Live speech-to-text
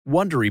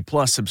Wondery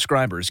Plus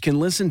subscribers can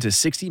listen to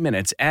 60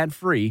 Minutes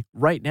ad-free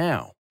right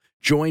now.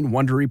 Join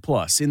Wondery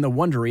Plus in the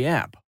Wondery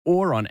app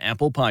or on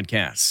Apple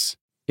Podcasts.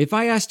 If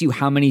I asked you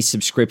how many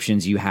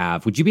subscriptions you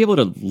have, would you be able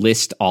to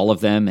list all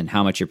of them and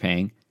how much you're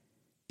paying?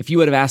 If you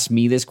would have asked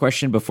me this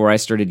question before I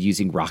started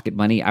using Rocket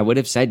Money, I would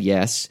have said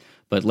yes,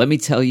 but let me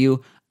tell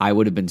you, I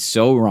would have been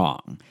so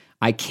wrong.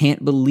 I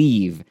can't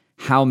believe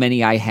how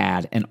many I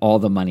had and all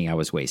the money I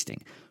was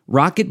wasting.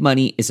 Rocket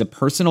Money is a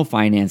personal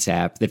finance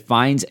app that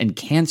finds and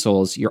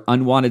cancels your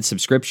unwanted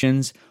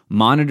subscriptions,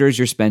 monitors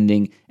your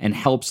spending, and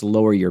helps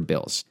lower your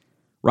bills.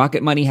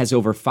 Rocket Money has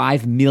over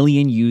 5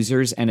 million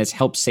users and has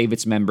helped save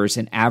its members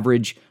an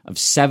average of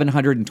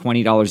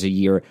 $720 a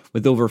year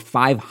with over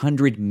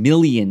 500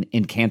 million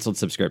in canceled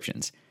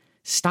subscriptions.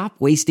 Stop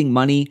wasting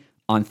money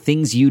on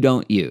things you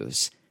don't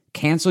use.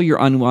 Cancel your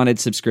unwanted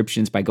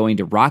subscriptions by going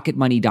to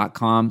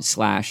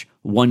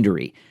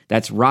rocketmoney.com/Wondery.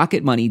 That's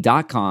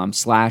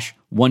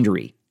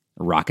rocketmoney.com/Wondery.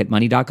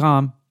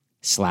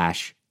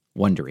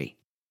 rocketmoney.com/Wondery.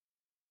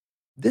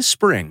 This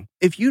spring,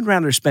 if you'd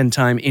rather spend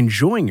time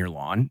enjoying your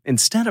lawn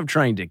instead of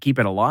trying to keep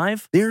it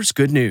alive, there's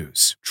good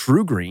news.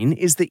 True Green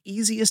is the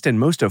easiest and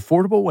most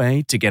affordable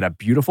way to get a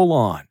beautiful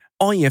lawn.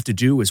 All you have to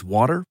do is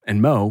water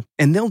and mow,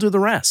 and they'll do the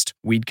rest.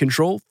 Weed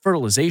control,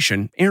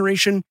 fertilization,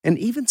 aeration, and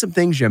even some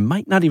things you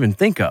might not even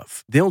think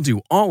of. They'll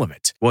do all of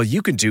it, while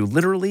you can do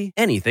literally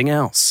anything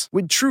else.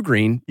 With True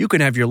Green, you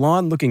can have your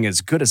lawn looking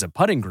as good as a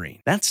putting green.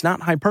 That's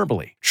not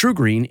hyperbole. True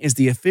Green is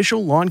the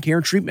official lawn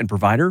care treatment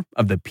provider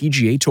of the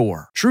PGA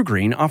Tour. True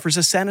Green offers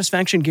a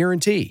satisfaction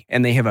guarantee,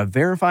 and they have a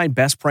verified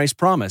best price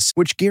promise,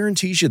 which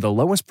guarantees you the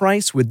lowest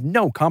price with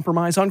no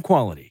compromise on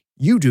quality.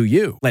 You do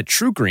you. Let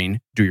True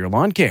Green do your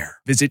lawn care.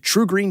 Visit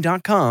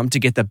TrueGreen.com to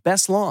get the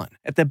best lawn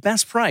at the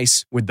best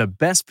price with the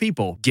best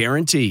people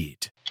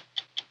guaranteed.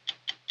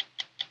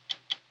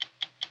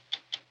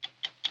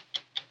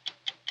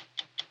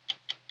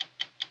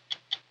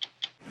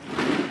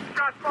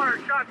 Shots fired,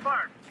 shots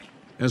fired.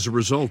 As a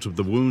result of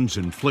the wounds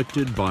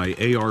inflicted by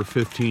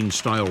AR-15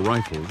 style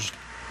rifles,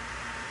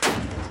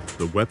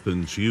 the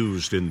weapons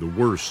used in the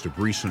worst of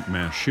recent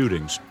mass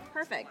shootings,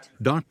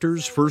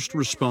 doctors, first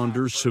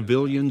responders,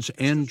 civilians,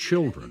 and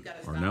children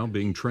are now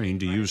being trained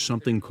to use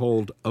something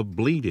called a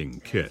bleeding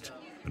kit,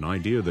 an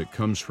idea that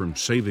comes from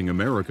saving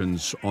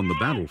Americans on the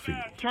battlefield.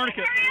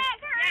 Tourniquet.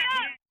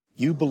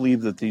 You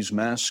believe that these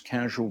mass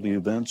casualty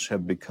events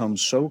have become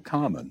so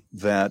common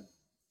that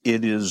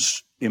it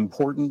is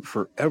important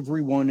for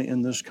everyone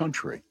in this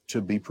country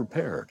to be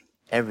prepared.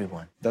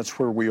 Everyone. That's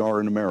where we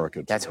are in America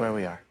today. That's where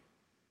we are.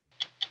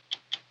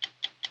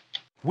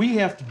 We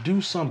have to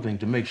do something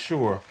to make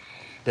sure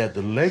that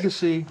the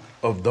legacy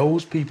of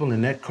those people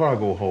in that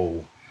cargo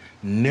hold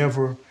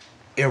never,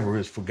 ever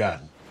is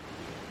forgotten.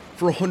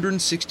 For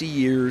 160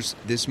 years,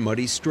 this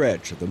muddy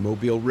stretch of the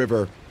Mobile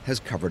River has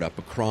covered up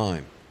a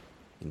crime.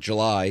 In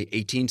July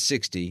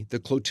 1860, the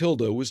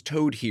Clotilda was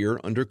towed here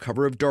under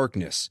cover of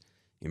darkness,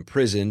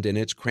 imprisoned in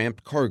its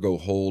cramped cargo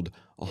hold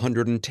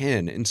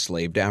 110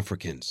 enslaved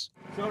Africans.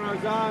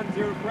 Sonar's on,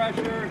 zero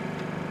pressure,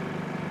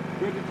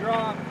 good to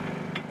drop.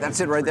 That's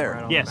it right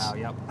there? Yes.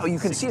 Oh, you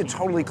can see it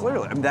totally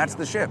clearly. I mean, that's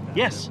the ship.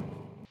 Yes.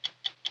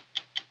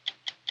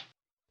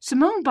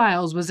 Simone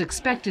Biles was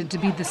expected to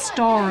be the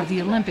star of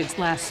the Olympics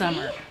last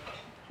summer.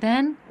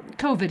 Then,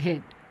 COVID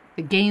hit.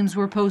 The games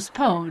were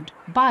postponed.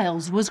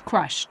 Biles was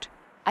crushed.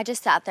 I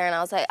just sat there and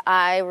I was like,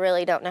 I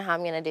really don't know how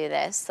I'm going to do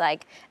this.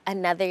 Like,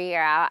 another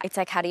year out. It's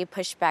like, how do you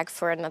push back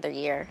for another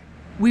year?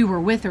 We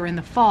were with her in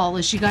the fall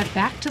as she got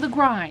back to the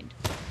grind.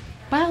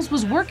 Biles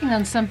was working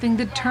on something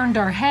that turned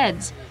our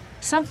heads,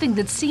 something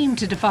that seemed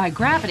to defy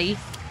gravity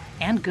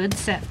and good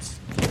sense.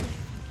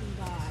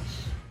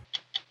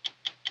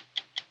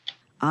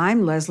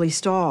 I'm Leslie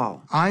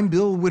Stahl. I'm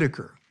Bill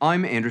Whitaker.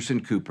 I'm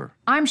Anderson Cooper.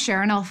 I'm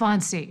Sharon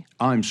Alfonsi.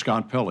 I'm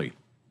Scott Pelley.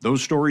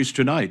 Those stories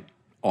tonight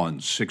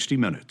on 60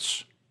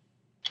 Minutes.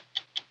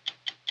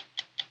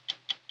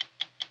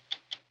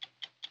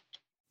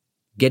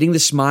 Getting the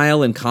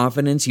smile and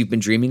confidence you've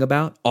been dreaming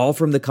about, all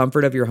from the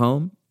comfort of your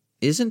home,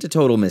 isn't a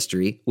total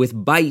mystery with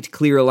Byte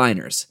clear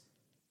aligners.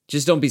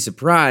 Just don't be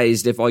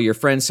surprised if all your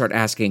friends start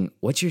asking,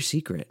 what's your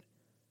secret?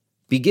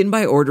 Begin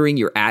by ordering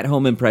your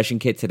at-home impression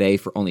kit today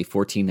for only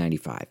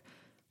 $14.95.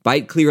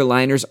 Byte clear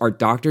aligners are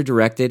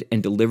doctor-directed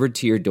and delivered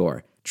to your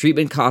door.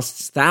 Treatment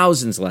costs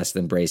thousands less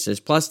than braces,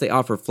 plus they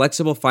offer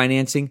flexible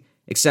financing,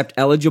 accept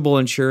eligible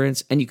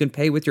insurance, and you can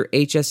pay with your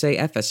HSA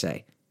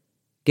FSA.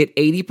 Get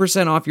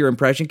 80% off your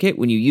impression kit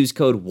when you use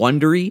code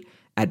WONDERY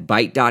at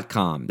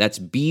Byte.com. That's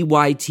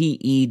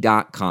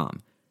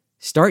BYTE.com.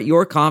 Start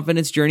your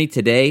confidence journey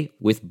today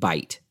with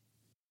Byte.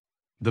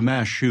 The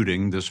mass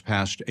shooting this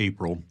past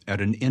April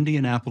at an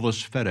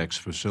Indianapolis FedEx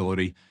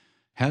facility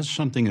has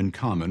something in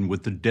common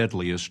with the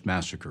deadliest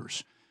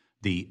massacres,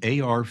 the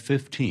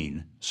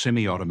AR-15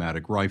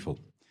 semi-automatic rifle.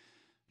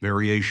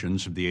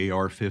 Variations of the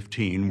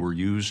AR-15 were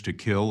used to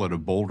kill at a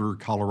Boulder,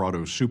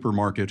 Colorado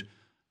supermarket,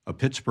 a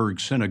Pittsburgh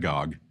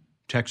synagogue,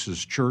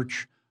 Texas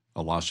church,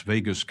 a Las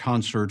Vegas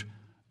concert,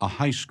 a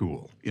high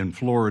school in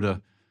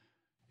Florida,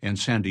 and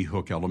Sandy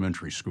Hook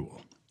Elementary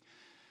School.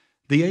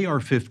 The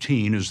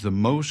AR-15 is the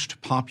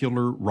most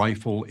popular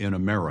rifle in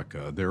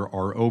America. There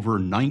are over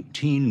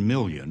 19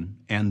 million,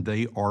 and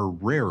they are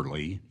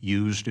rarely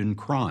used in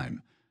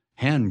crime.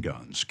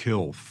 Handguns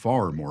kill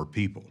far more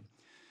people.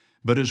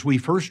 But as we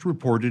first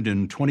reported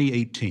in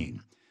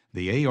 2018,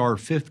 the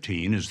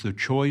AR-15 is the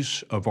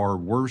choice of our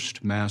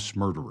worst mass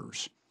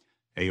murderers.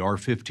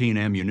 AR-15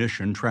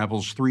 ammunition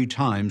travels 3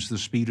 times the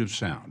speed of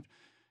sound.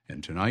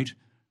 And tonight,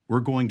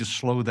 we're going to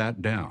slow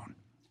that down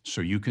so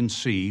you can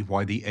see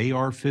why the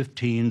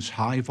AR-15's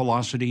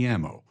high-velocity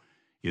ammo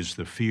is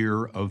the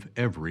fear of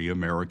every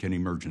American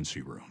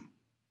emergency room.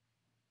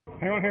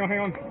 Hang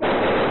on.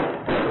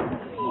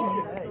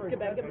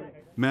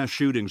 Mass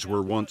shootings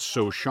were once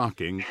so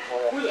shocking,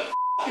 Where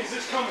the is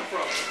this coming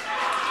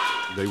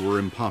from? they were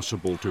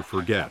impossible to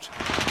forget.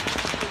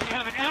 We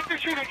have an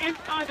active shooter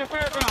inside the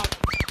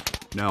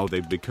fairground. Now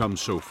they've become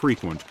so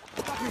frequent,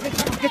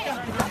 Get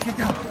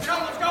down.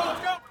 Let's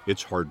go.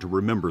 it's hard to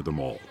remember them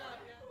all.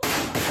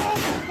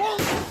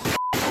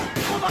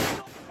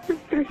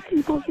 There's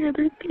people here,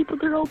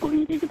 they're all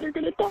bleeding, they're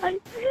gonna die.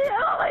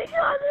 Oh my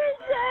God,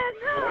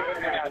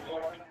 they're dead.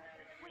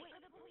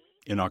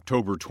 In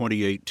October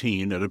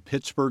 2018, at a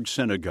Pittsburgh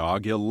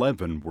synagogue,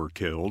 11 were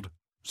killed,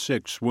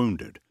 6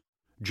 wounded.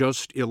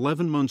 Just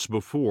 11 months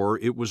before,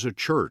 it was a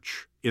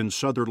church in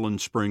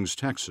Sutherland Springs,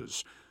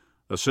 Texas.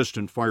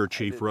 Assistant Fire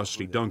Chief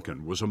Rusty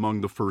Duncan was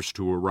among the first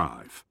to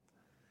arrive.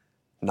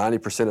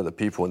 90% of the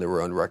people in there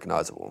were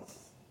unrecognizable.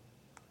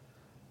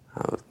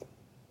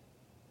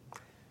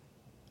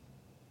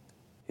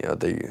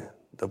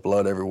 The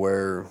blood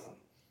everywhere,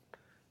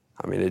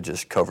 it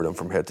just covered them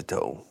from head to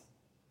toe.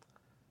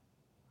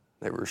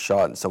 They were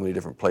shot in so many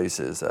different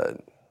places that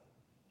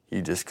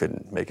you just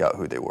couldn't make out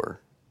who they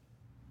were.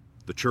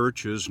 The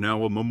church is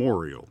now a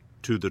memorial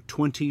to the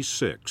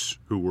 26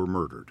 who were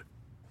murdered.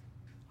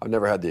 I've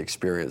never had the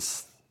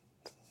experience,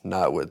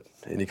 not with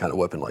any kind of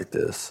weapon like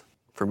this.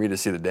 For me to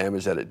see the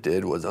damage that it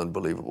did was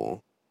unbelievable.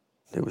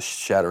 It was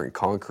shattering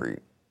concrete.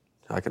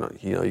 You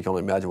can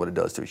only imagine what it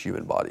does to a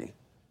human body.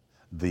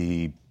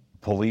 The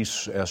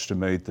police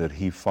estimate that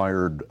he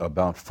fired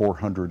about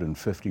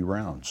 450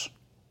 rounds.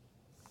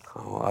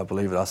 Oh, I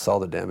believe it. I saw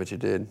the damage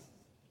it did.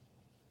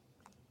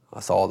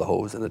 I saw the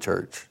holes in the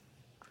church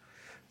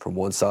from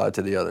one side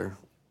to the other.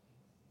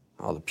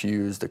 All the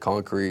pews, the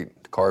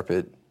concrete, the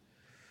carpet.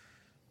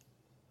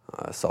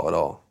 I saw it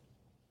all.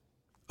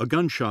 A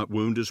gunshot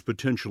wound is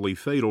potentially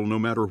fatal no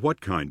matter what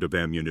kind of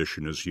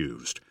ammunition is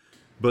used.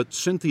 But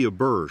Cynthia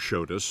Burr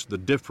showed us the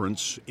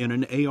difference in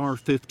an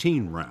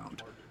AR-15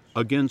 round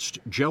against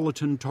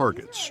gelatin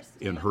targets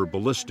in her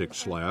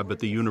ballistics lab at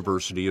the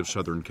University of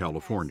Southern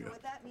California.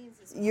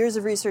 Years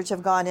of research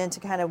have gone into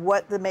kind of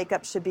what the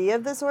makeup should be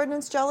of this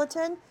ordnance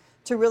gelatin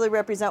to really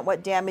represent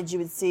what damage you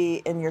would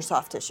see in your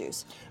soft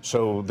tissues.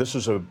 So this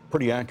is a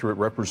pretty accurate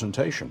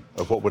representation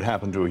of what would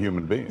happen to a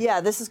human being. Yeah,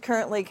 this is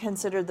currently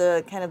considered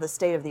the kind of the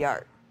state of the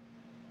art.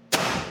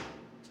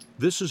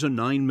 This is a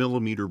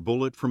 9mm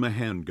bullet from a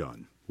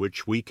handgun,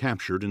 which we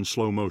captured in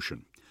slow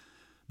motion.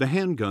 The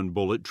handgun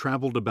bullet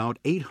traveled about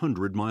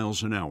 800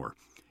 miles an hour.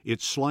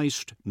 It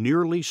sliced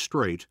nearly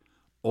straight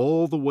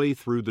all the way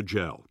through the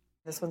gel.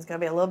 This one's going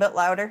to be a little bit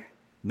louder.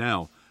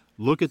 Now,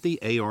 look at the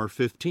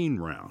AR-15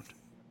 round.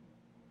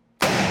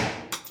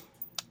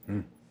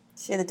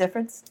 See the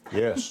difference?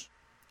 Yes.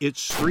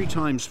 It's 3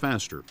 times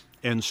faster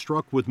and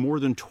struck with more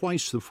than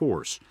twice the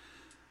force.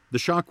 The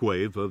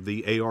shockwave of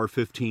the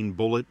AR-15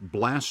 bullet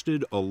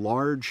blasted a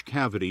large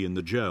cavity in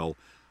the gel,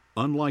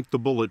 unlike the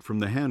bullet from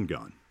the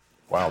handgun.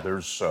 Wow,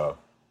 there's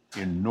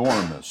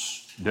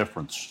enormous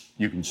difference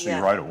you can see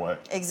right away.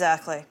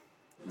 Exactly.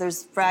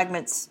 There's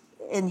fragments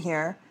in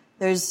here.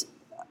 There's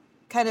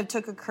kind of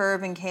took a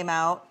curve and came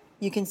out.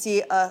 You can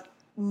see a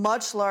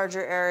much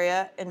larger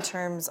area in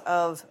terms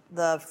of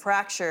the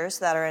fractures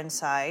that are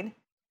inside.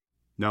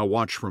 Now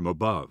watch from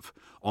above.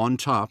 On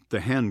top,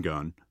 the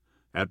handgun.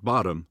 At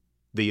bottom,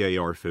 the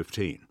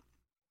AR-15.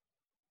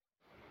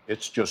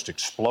 It's just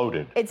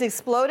exploded. It's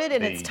exploded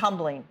and it's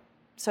tumbling.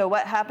 So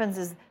what happens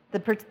is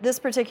this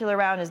particular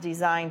round is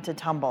designed to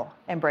tumble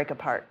and break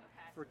apart.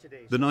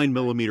 The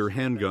 9mm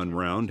handgun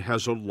round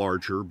has a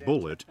larger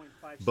bullet,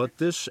 but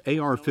this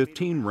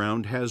AR-15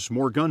 round has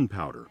more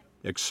gunpowder,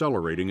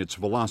 accelerating its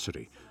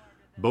velocity.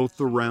 Both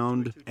the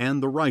round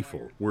and the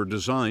rifle were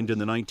designed in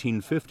the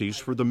 1950s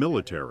for the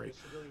military.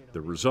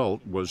 The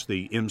result was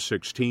the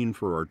M16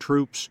 for our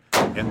troops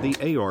and the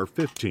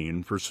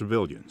AR-15 for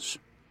civilians.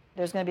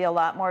 There's going to be a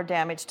lot more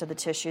damage to the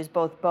tissues,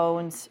 both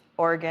bones,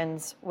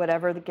 organs,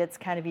 whatever that gets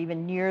kind of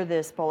even near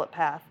this bullet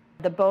path.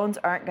 The bones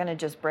aren't going to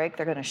just break,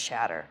 they're going to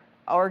shatter.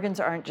 Organs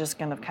aren't just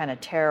going to kind of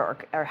tear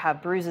or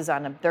have bruises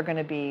on them. They're going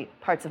to be,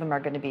 parts of them are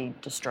going to be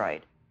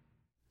destroyed.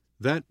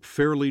 That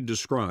fairly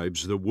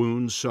describes the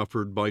wounds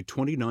suffered by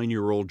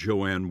 29-year-old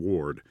Joanne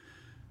Ward.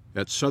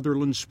 At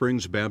Sutherland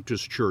Springs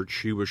Baptist Church,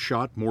 she was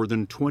shot more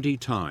than 20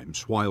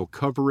 times while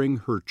covering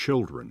her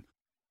children.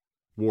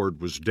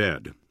 Ward was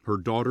dead, her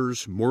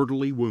daughters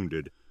mortally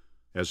wounded,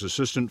 as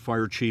Assistant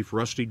Fire Chief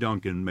Rusty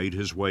Duncan made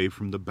his way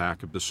from the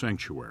back of the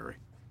sanctuary.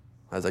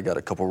 As I got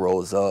a couple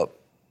rows up,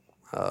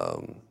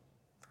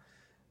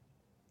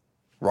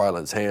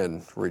 Ryland's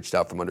hand reached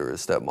out from under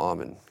his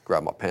stepmom and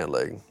grabbed my pant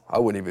leg. I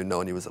wouldn't even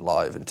known he was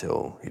alive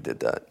until he did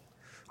that.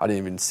 I didn't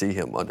even see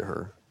him under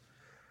her.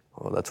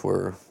 Well, that's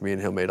where me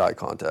and him made eye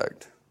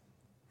contact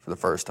for the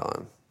first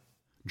time.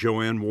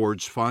 Joanne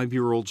Ward's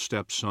 5-year-old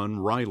stepson,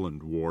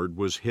 Ryland Ward,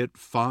 was hit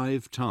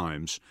 5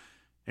 times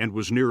and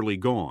was nearly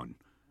gone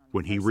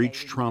when he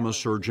reached trauma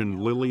surgeon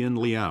Lillian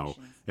Liao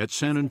at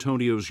San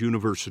Antonio's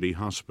University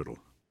Hospital.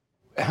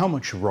 How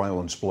much of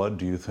Ryland's blood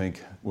do you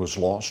think was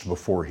lost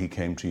before he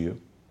came to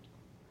you?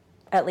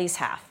 At least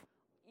half.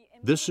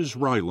 This is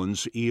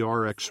Ryland's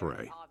ER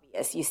X-ray.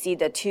 Yes, you see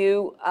the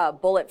 2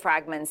 bullet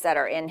fragments that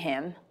are in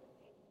him.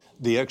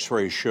 The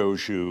X-ray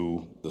shows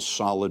you the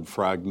solid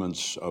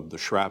fragments of the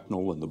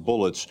shrapnel and the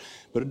bullets,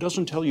 but it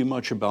doesn't tell you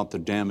much about the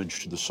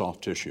damage to the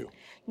soft tissue.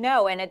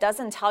 No, and it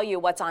doesn't tell you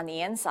what's on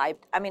the inside.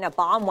 I mean, a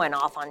bomb went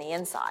off on the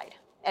inside,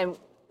 and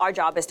our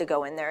job is to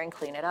go in there and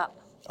clean it up.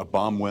 A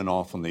bomb went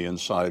off on the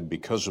inside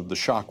because of the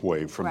shock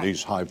wave from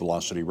these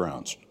high-velocity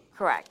rounds.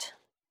 Correct.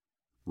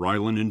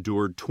 Ryland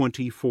endured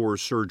 24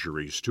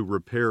 surgeries to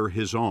repair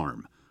his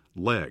arm,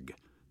 leg,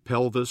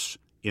 pelvis,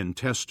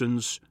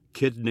 intestines,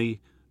 kidney,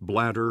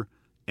 bladder,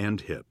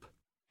 and hip.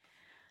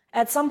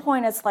 At some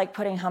point, it's like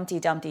putting Humpty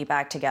Dumpty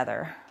back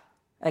together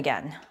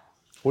again.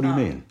 What do you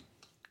mean?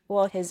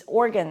 Well, his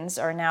organs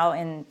are now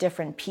in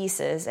different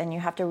pieces, and you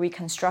have to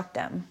reconstruct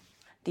them.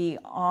 The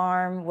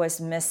arm was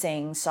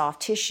missing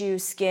soft tissue,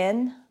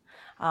 skin,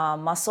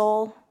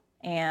 muscle,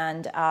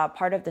 and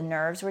part of the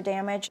nerves were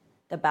damaged.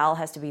 The bowel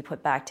has to be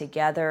put back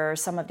together.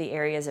 Some of the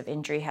areas of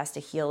injury has to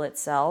heal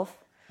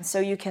itself. So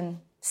you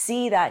can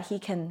see that he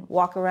can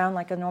walk around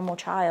like a normal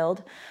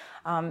child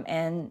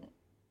and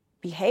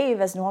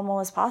behave as normal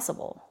as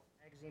possible.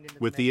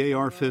 With the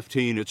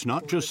AR-15, it's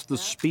not just the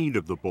speed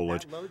of the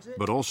bullet,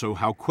 but also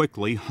how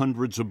quickly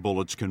hundreds of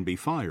bullets can be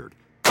fired.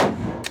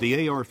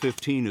 The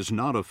AR-15 is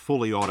not a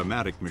fully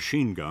automatic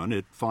machine gun.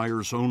 It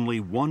fires only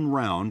 1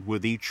 round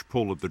with each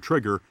pull of the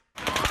trigger.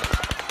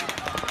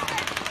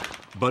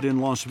 But in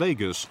Las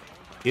Vegas,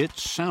 it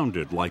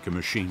sounded like a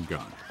machine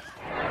gun.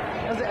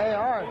 That's an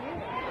AR.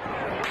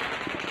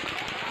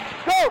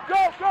 Go,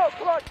 go, go,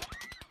 come on!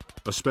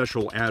 A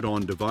special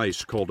add-on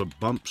device called a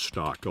bump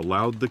stock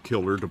allowed the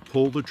killer to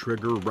pull the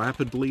trigger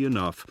rapidly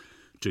enough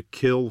to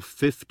kill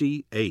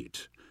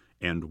 58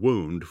 and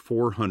wound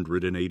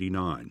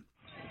 489.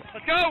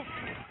 Let's go!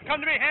 Come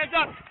to me, hands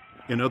up!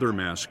 In other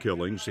mass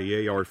killings,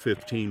 the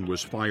AR-15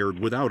 was fired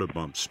without a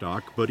bump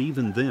stock, but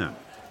even then,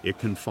 it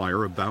can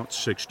fire about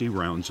 60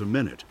 rounds a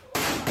minute.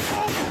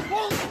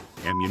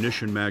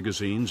 Ammunition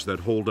magazines that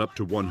hold up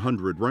to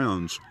 100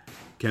 rounds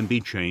can be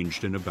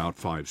changed in about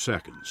 5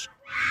 seconds.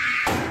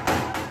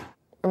 I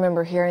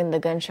remember hearing the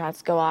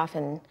gunshots go off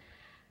and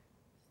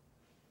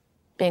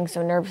being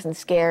so nervous and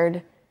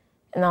scared,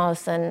 and all of a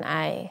sudden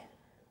I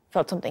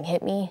felt something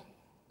hit me.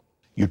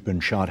 You'd been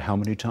shot how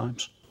many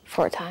times?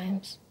 4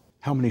 times.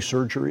 How many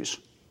surgeries?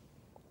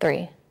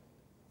 3.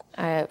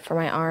 For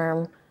my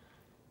arm,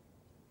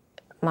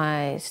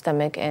 my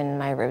stomach, and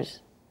my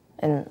ribs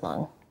and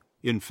lung.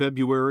 In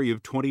February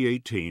of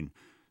 2018,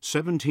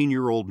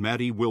 17-year-old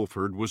Maddie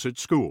Wilford was at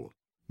school,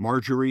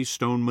 Marjorie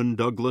Stoneman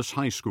Douglas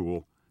High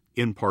School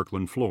in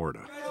Parkland,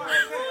 Florida.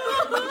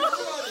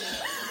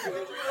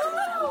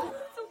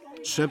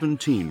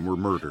 17 were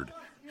murdered,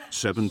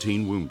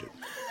 17 wounded.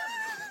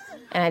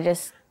 And I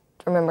just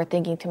remember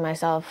thinking to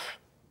myself,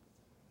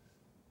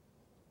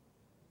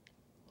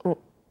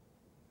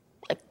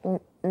 like,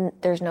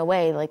 there's no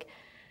way, like,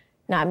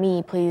 not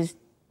me, please,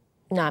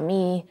 not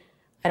me.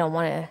 I don't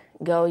want to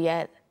go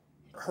yet.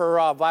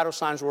 Her vital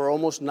signs were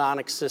almost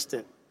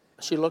non-existent.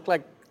 She looked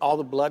like all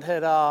the blood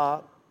had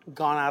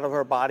gone out of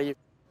her body.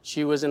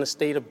 She was in a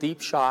state of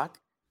deep shock.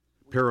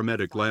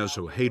 Paramedic Laz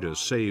Ojeda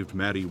saved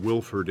Maddie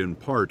Wilford in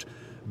part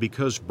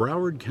because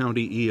Broward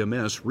County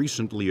EMS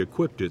recently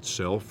equipped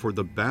itself for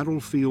the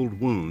battlefield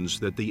wounds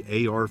that the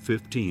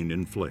AR-15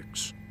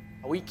 inflicts.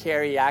 We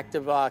carry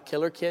active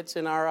killer kits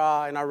in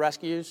our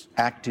rescues.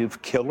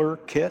 Active killer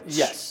kits?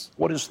 Yes.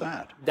 What is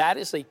that? That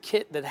is a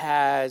kit that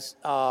has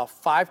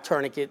 5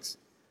 tourniquets,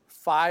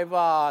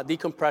 5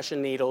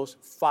 decompression needles,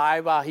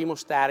 5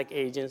 hemostatic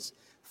agents,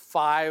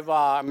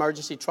 5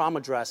 emergency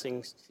trauma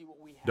dressings.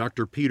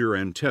 Dr. Peter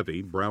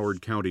Antevi,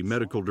 Broward County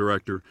Medical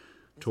Director,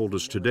 told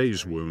us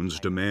today's wounds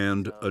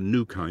demand a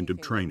new kind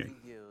of training.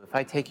 If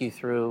I take you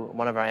through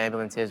one of our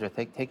ambulances or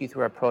take you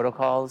through our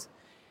protocols,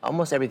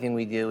 almost everything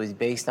we do is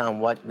based on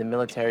what the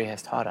military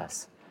has taught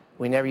us.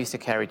 We never used to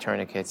carry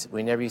tourniquets.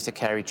 We never used to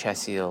carry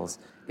chest seals.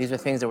 These are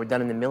things that were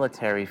done in the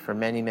military for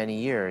many, many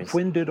years.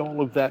 When did all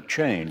of that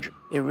change?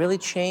 It really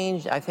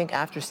changed, I think,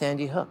 after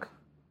Sandy Hook.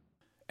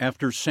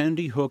 After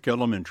Sandy Hook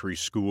Elementary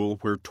School,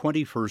 where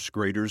 20 first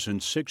graders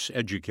and 6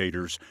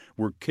 educators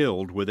were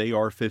killed with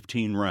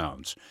AR-15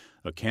 rounds,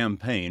 a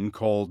campaign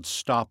called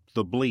Stop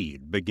the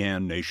Bleed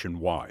began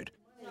nationwide.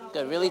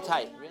 Good, really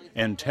tight, really tight.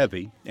 And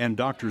Tevi and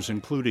doctors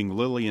including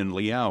Lillian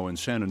Liao in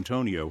San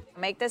Antonio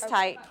Make this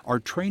tight. are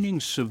training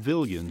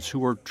civilians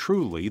who are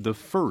truly the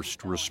first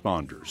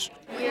responders.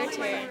 Your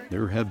turn.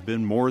 There have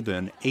been more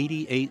than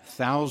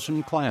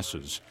 88,000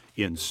 classes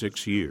in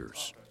 6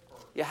 years.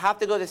 You have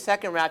to go the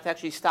second route to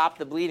actually stop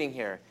the bleeding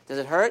here. Does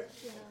it hurt?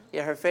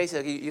 Yeah, her face,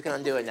 you can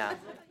undo it now.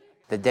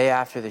 The day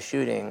after the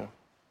shooting,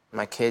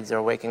 my kids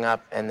are waking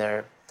up and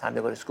they're time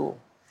to go to school.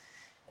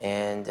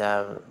 And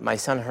my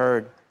son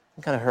heard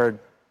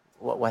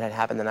what had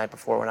happened the night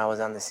before when I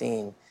was on the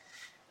scene.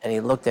 And he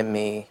looked at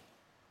me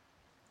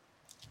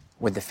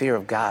with the fear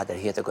of God that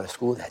he had to go to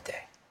school that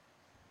day.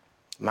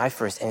 My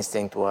first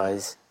instinct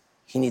was,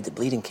 he needs a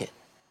bleeding kit.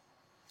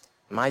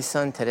 My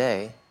son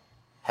today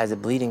has a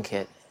bleeding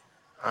kit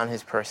on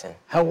his person.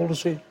 How old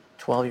is he?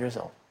 12 years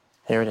old.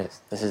 Here it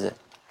is. This is it.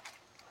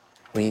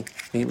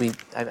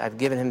 I've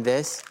given him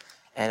this,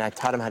 and I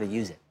taught him how to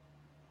use it.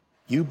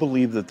 You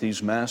believe that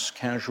these mass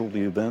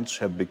casualty events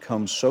have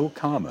become so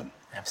common.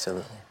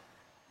 Absolutely.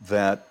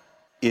 That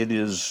it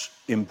is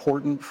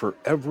important for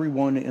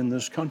everyone in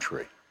this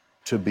country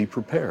to be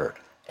prepared.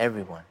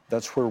 Everyone.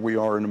 That's where we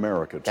are in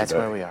America today. That's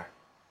where we are.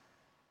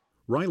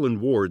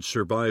 Ryland Ward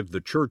survived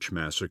the church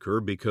massacre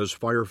because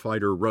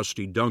firefighter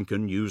Rusty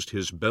Duncan used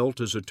his belt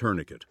as a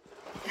tourniquet.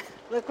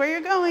 Look where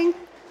you're going.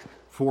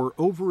 For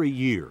over a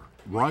year,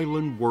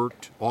 Ryland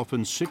worked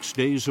often 6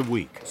 days a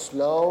week.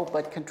 Slow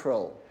but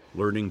controlled.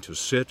 Learning to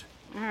sit.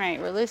 All right,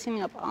 we're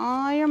loosening up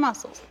all your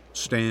muscles.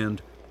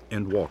 Stand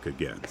and walk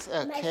again.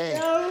 Okay.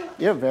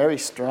 You're very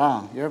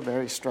strong. You're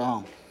very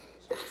strong.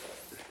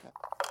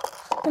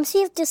 Let's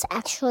see if this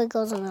actually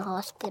goes in the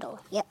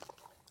hospital. Yep.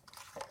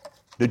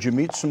 Did you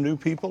meet some new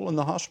people in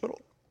the hospital?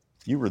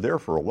 You were there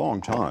for a long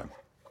time.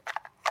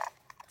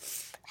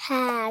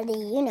 How do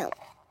you know?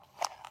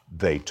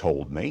 They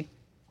told me.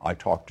 I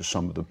talked to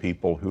some of the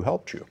people who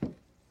helped you.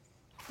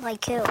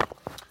 Like who?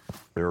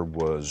 There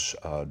was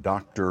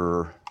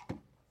Dr.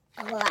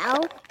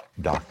 Lau?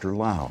 Dr.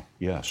 Lau,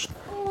 yes.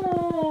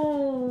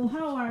 Oh,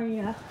 how are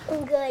you?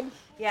 I'm good.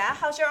 Yeah,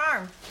 how's your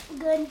arm?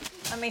 Good.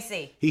 Let me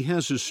see. He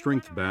has his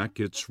strength back.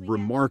 It's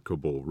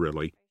remarkable,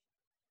 really.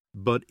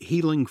 But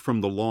healing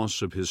from the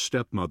loss of his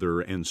stepmother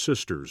and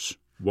sisters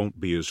won't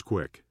be as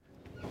quick.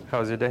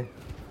 How was your day?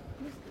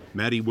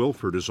 Maddie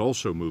Wilford is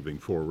also moving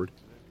forward.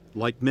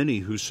 Like many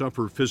who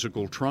suffer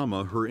physical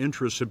trauma, her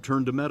interests have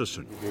turned to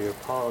medicine. Your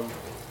palm.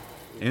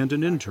 And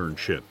an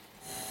internship.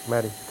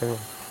 Maddie, come here.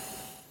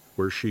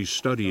 Where she's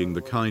studying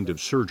the kind of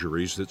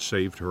surgeries that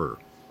saved her.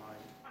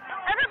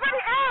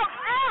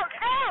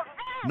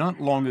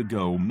 Not long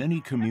ago, many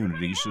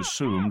communities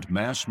assumed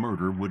mass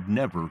murder would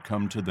never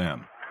come to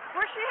them.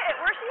 Where's she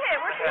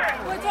hit?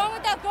 What's wrong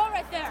with that boat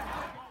right there?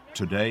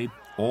 Today,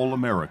 all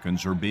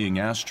Americans are being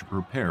asked to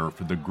prepare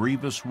for the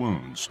grievous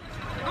wounds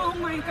Oh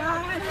my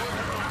God.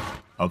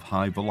 of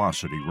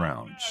high-velocity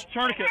rounds.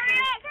 Tourniquet.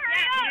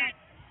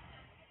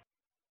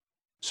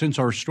 Since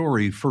our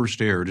story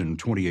first aired in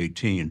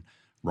 2018,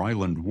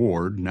 Ryland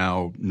Ward,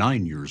 now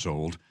 9 years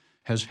old,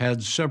 has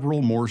had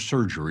several more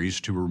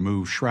surgeries to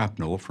remove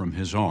shrapnel from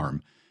his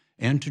arm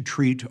and to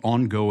treat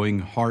ongoing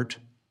heart,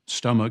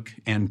 stomach,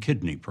 and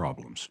kidney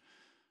problems.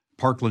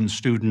 Parkland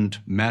student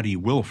Maddie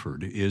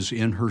Wilford is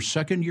in her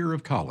second year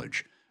of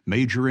college,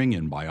 majoring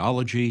in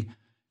biology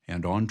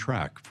and on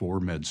track for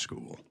med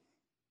school.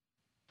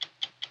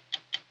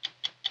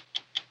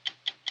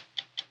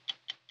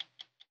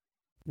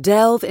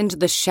 Delve into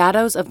the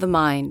shadows of the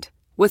mind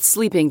with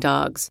Sleeping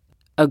Dogs,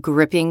 a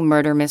gripping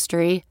murder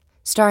mystery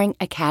starring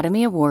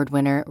Academy Award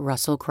winner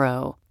Russell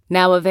Crowe.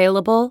 Now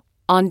available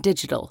on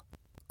digital.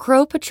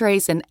 Crowe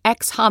portrays an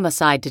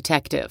ex-homicide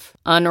detective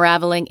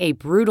unraveling a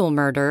brutal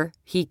murder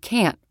he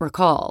can't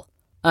recall.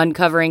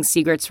 Uncovering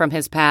secrets from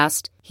his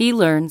past, he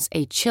learns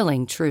a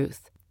chilling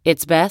truth.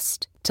 It's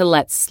best to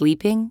let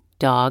sleeping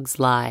dogs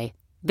lie.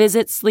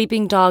 Visit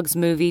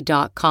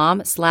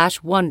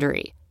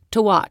sleepingdogsmovie.com/Wondery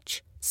to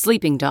watch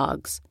Sleeping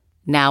Dogs,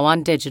 now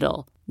on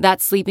digital.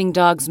 That's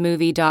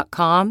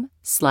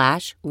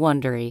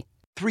sleepingdogsmovie.com/Wondery.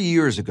 3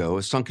 years ago,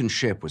 a sunken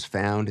ship was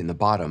found in the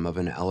bottom of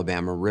an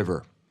Alabama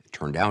river. It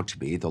turned out to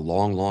be the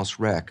long-lost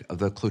wreck of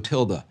the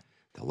Clotilda,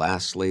 the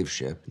last slave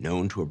ship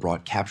known to have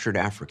brought captured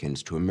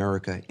Africans to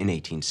America in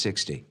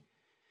 1860.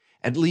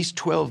 At least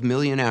 12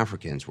 million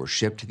Africans were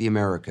shipped to the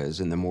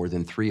Americas in the more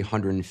than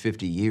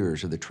 350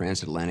 years of the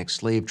transatlantic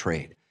slave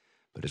trade.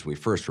 But as we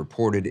first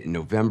reported in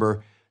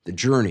November, the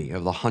journey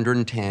of the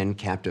 110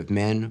 captive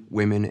men,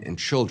 women, and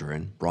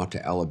children brought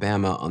to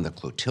Alabama on the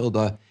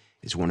Clotilda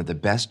is one of the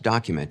best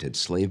documented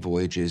slave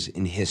voyages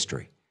in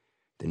history.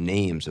 The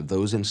names of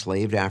those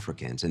enslaved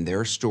Africans and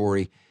their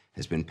story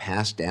has been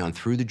passed down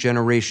through the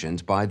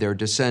generations by their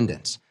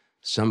descendants,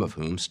 some of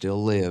whom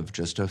still live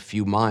just a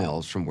few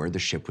miles from where the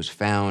ship was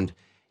found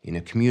in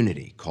a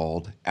community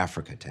called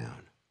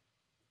Africatown.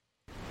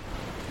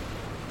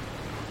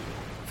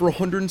 For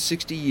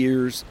 160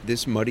 years,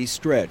 this muddy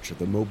stretch of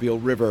the Mobile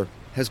River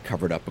has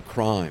covered up a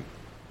crime.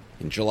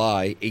 In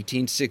July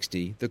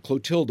 1860, the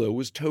Clotilda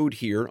was towed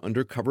here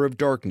under cover of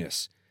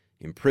darkness.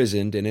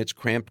 Imprisoned in its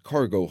cramped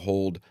cargo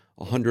hold,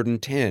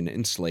 110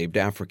 enslaved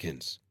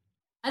Africans.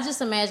 I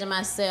just imagine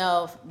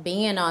myself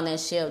being on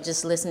that ship,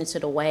 just listening to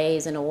the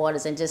waves and the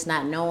waters and just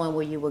not knowing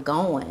where you were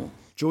going.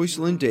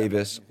 Joycelyn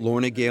Davis,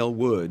 Lorna Gale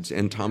Woods,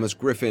 and Thomas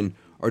Griffin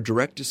are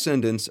direct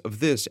descendants of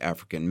this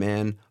African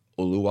man,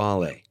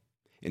 Oluwale.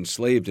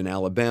 Enslaved in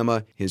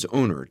Alabama, his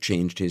owner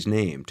changed his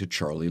name to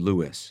Charlie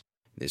Lewis.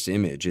 This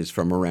image is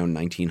from around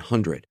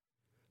 1900.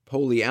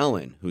 Polly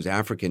Allen, whose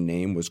African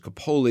name was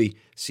Kapoli,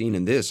 seen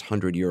in this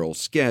 100-year-old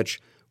sketch,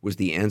 was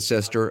the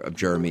ancestor of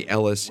Jeremy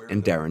Ellis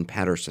and Darren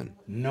Patterson.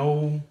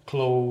 No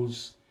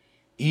clothes,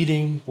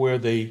 eating where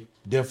they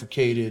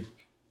defecated,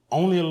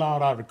 only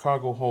allowed out of the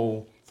cargo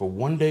hold for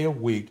 1 day a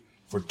week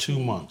for 2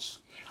 months.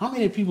 How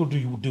many people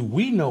do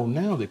we know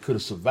now that could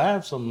have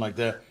survived something like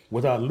that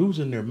without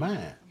losing their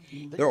mind?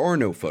 There are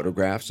no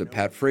photographs of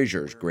Pat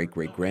Frazier's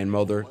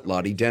great-great-grandmother,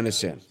 Lottie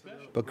Dennison,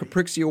 but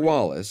Caprixia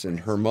Wallace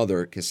and her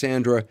mother,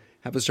 Cassandra,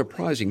 have a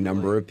surprising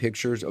number of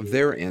pictures of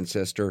their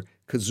ancestor,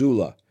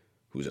 Kazula,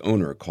 whose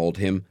owner called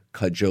him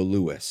Cudjoe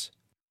Lewis.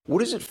 What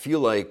does it feel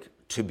like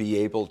to be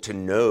able to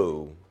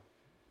know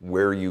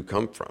where you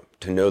come from,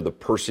 to know the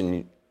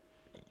person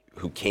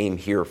who came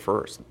here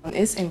first?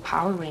 It's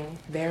empowering,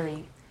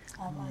 very.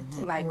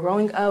 Like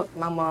growing up,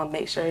 my mom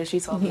made sure she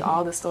told me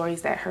all the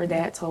stories that her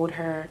dad told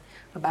her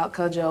about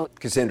Cudjoe.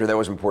 Cassandra, that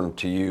was important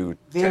to you.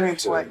 Very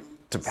important.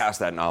 To pass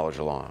that knowledge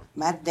along.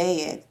 My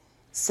dad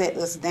set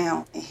us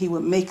down and he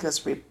would make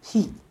us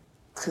repeat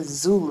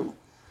Kazulu,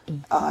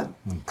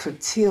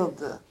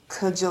 Clotilda,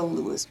 Cudjoe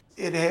Lewis.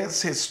 It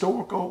has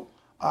historical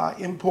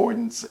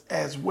importance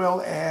as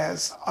well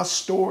as a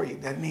story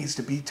that needs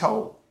to be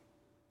told.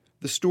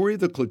 The story of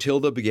the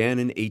Clotilda began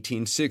in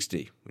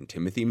 1860 when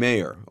Timothy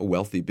Mayer, a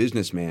wealthy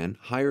businessman,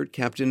 hired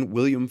Captain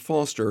William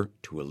Foster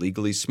to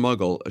illegally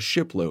smuggle a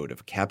shipload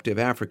of captive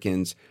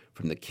Africans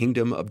from the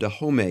Kingdom of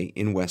Dahomey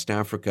in West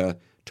Africa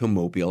to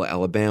Mobile,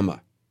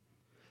 Alabama.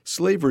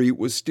 Slavery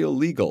was still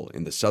legal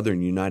in the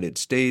southern United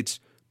States,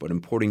 but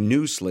importing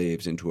new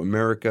slaves into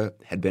America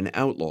had been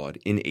outlawed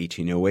in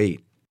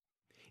 1808.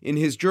 In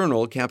his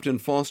journal, Captain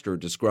Foster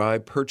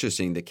described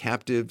purchasing the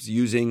captives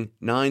using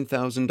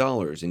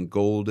 $9,000 in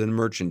gold and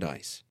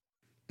merchandise.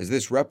 As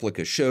this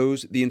replica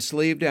shows, the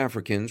enslaved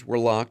Africans were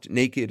locked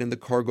naked in the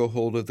cargo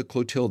hold of the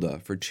Clotilda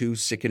for 2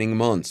 sickening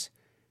months.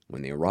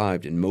 When they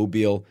arrived in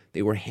Mobile,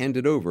 they were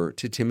handed over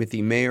to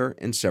Timothy Mayer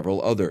and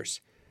several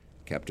others.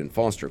 Captain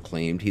Foster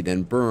claimed he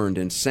then burned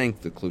and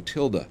sank the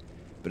Clotilda,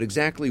 but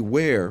exactly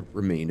where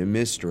remained a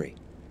mystery.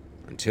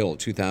 Until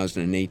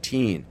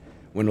 2018,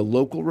 when a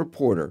local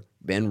reporter,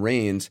 Ben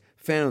Rains,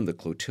 found the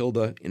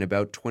Clotilda in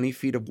about 20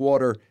 feet of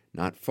water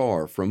not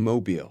far from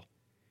Mobile.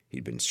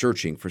 He'd been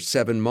searching for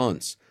 7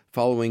 months,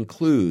 following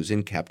clues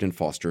in Captain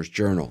Foster's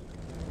journal.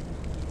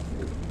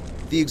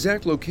 The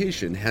exact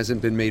location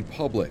hasn't been made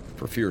public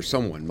for fear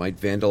someone might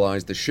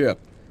vandalize the ship.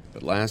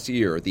 But last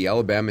year, the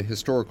Alabama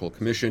Historical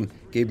Commission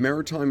gave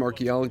maritime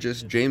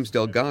archaeologist James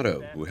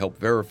Delgado, who helped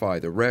verify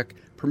the wreck,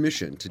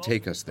 permission to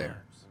take us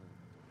there.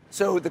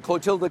 So the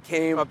Clotilda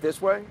came up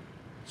this way?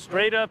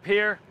 Straight up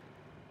here,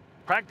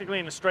 practically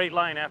in a straight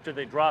line after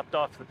they dropped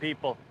off the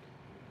people,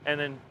 and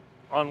then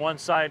on one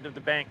side of the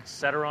bank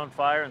set her on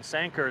fire and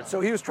sank her. So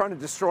he was trying to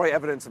destroy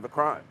evidence of a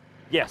crime?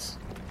 Yes.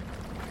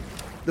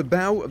 The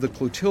bow of the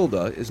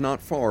Clotilda is not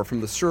far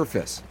from the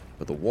surface,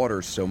 but the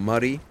water's so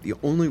muddy, the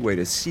only way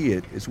to see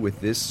it is with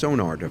this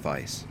sonar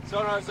device.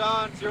 Sonar's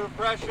on, 0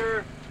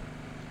 pressure,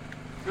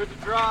 good to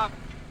drop.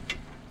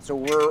 So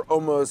we're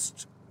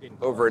almost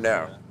over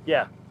now?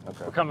 Yeah,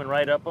 okay. We're coming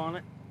right up on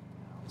it.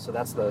 So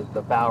that's the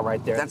bow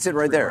right there. That's it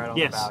right there? Right on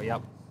Yes. The bow,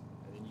 yep.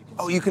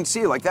 Oh, you can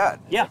see it like that?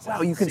 Yeah.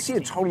 Wow, you can see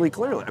it totally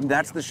clearly. I mean,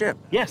 that's the ship.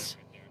 Yes.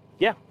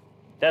 Yeah,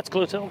 that's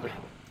Clotilda.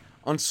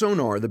 On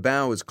sonar, the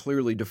bow is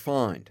clearly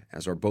defined,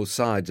 as are both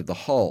sides of the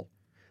hull.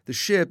 The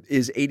ship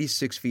is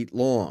 86 feet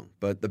long,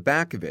 but the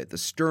back of it, the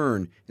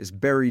stern, is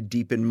buried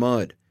deep in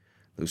mud.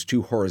 Those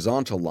 2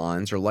 horizontal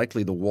lines are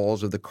likely the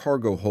walls of the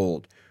cargo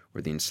hold,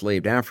 where the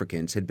enslaved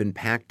Africans had been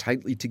packed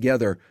tightly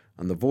together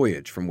on the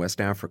voyage from West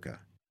Africa.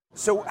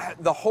 So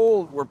the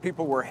hold where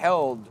people were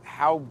held,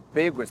 how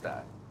big was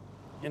that?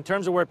 In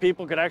terms of where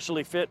people could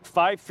actually fit,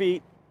 5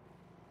 feet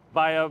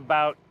by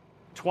about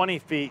 20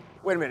 feet.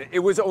 Wait a minute, it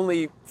was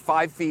only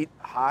 5 feet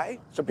high?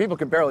 So people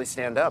could barely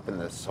stand up in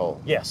this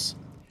hole? Yes.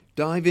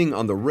 Diving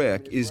on the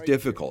wreck is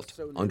difficult.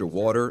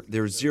 Underwater,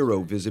 there's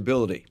 0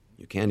 visibility.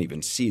 You can't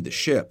even see the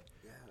ship.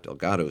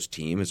 Delgado's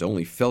team has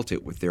only felt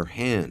it with their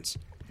hands.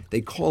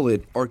 They call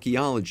it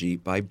archaeology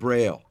by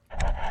Braille.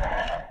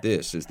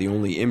 This is the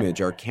only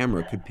image our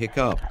camera could pick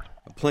up,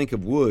 a plank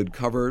of wood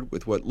covered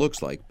with what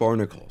looks like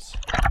barnacles.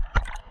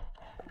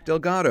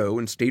 Delgado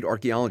and state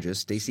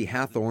archaeologist Stacy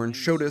Hathorn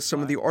showed us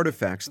some of the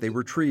artifacts they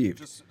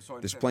retrieved.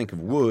 This plank of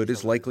wood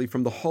is likely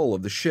from the hull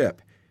of the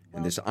ship,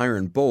 and this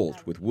iron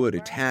bolt with wood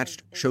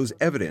attached shows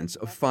evidence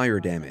of fire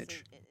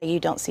damage. You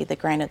don't see the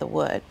grain of the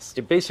wood.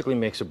 It basically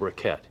makes a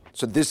briquette.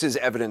 So this is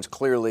evidence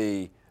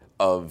clearly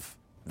of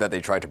that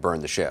they tried to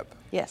burn the ship?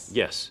 Yes.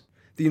 Yes.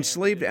 The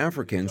enslaved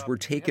Africans were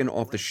taken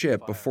off the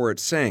ship before it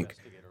sank,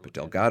 But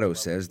Delgado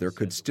says there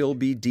could still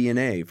be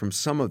DNA from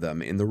some of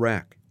them in the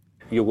wreck.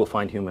 You will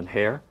find human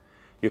hair.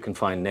 You can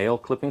find nail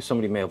clippings.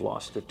 Somebody may have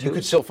lost it, too. You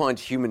could still find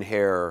human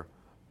hair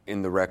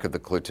in the wreck of the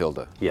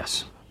Clotilda?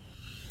 Yes.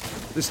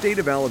 The state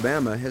of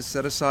Alabama has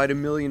set aside $1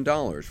 million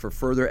for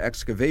further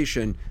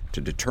excavation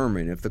to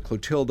determine if the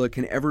Clotilda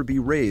can ever be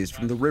raised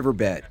from the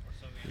riverbed.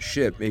 The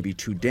ship may be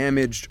too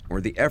damaged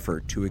or the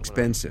effort too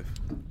expensive.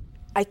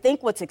 I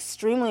think what's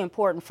extremely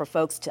important for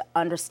folks to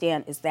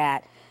understand is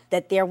that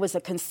there was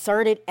a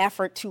concerted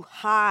effort to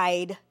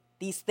hide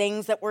these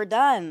things that were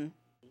done.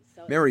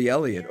 Mary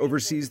Elliott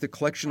oversees the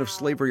collection of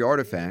slavery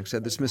artifacts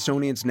at the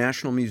Smithsonian's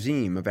National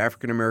Museum of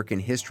African American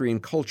History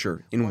and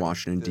Culture in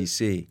Washington,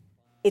 D.C.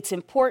 It's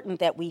important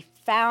that we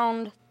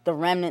found the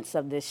remnants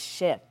of this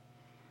ship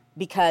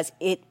because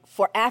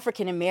for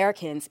African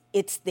Americans,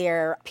 it's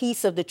their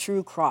piece of the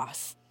true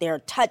cross, their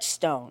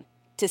touchstone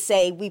to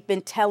say, we've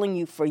been telling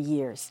you for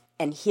years,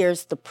 and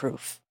here's the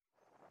proof.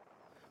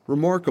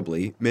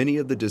 Remarkably, many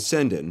of the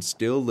descendants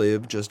still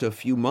live just a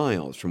few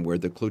miles from where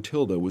the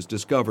Clotilda was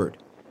discovered.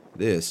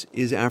 This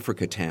is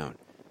Africatown,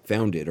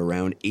 founded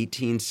around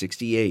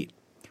 1868,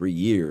 3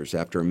 years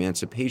after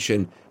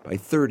emancipation by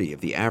 30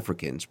 of the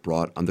Africans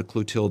brought on the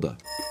Clotilda.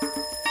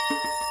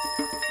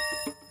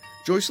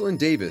 Joycelyn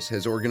Davis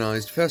has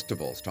organized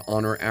festivals to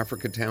honor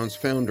Africatown's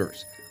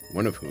founders,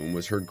 one of whom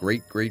was her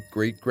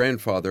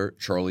great-great-great-grandfather,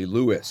 Charlie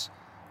Lewis.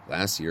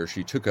 Last year,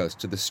 she took us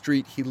to the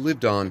street he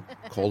lived on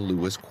called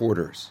Lewis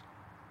Quarters.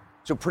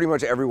 So pretty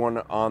much everyone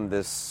on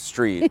this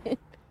street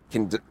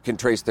can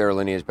trace their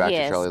lineage back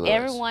to Charlie Lewis?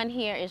 Yes, everyone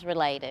here is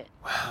related.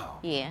 Wow.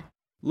 Yeah.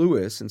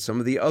 Lewis and some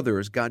of the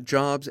others got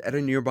jobs at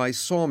a nearby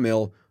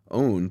sawmill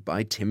owned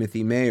by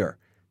Timothy Mayer,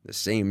 the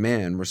same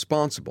man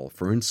responsible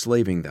for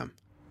enslaving them.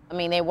 I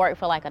mean, they worked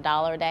for like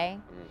 $1 a day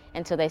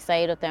until they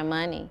saved up their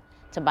money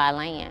to buy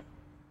land.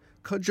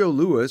 Cudjoe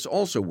Lewis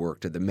also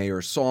worked at the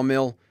Mayer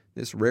sawmill.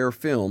 This rare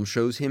film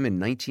shows him in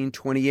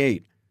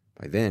 1928.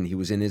 By then, he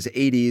was in his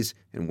 80s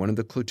and one of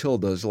the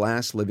Clotilda's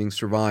last living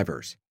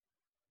survivors.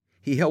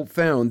 He helped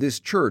found this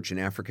church in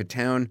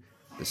Africatown,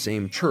 the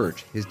same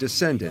church his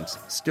descendants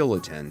still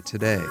attend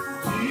today.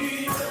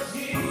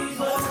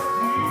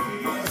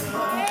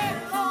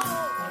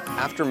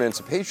 After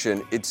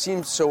emancipation, it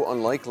seems so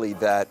unlikely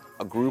that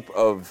a group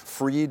of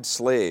freed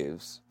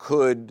slaves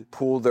could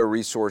pool their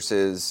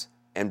resources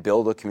and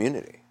build a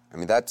community. I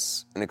mean,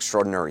 that's an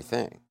extraordinary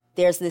thing.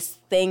 There's this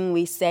thing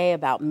we say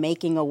about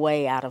making a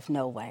way out of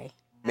no way.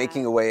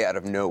 Making a way out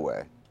of no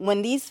way.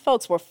 When these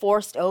folks were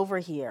forced over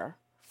here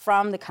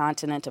from the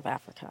continent of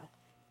Africa,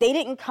 they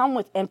didn't come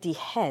with empty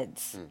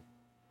heads.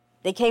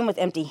 They came with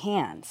empty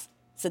hands.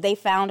 So they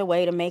found a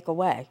way to make a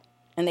way,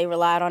 and they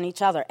relied on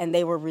each other, and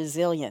they were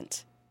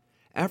resilient.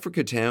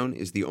 Africatown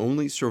is the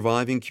only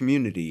surviving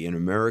community in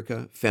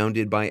America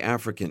founded by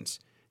Africans,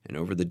 and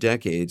over the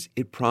decades,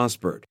 it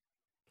prospered.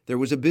 There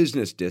was a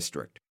business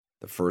district,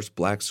 the first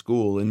black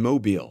school in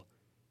Mobile,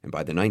 and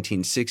by the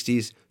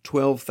 1960s,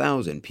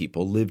 12,000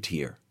 people lived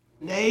here.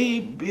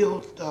 They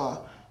built a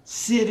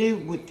city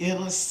within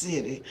a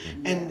city,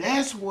 and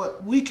that's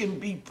what we can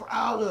be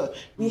proud of.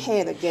 We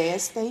had a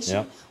gas station,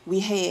 Yep.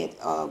 we had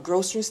a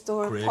grocery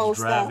store, Craig's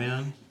post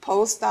Drive-In.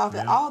 office,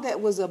 Yeah. all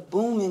that was a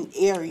booming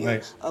area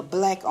Right. of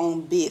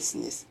black-owned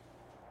business.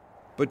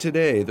 But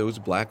today, those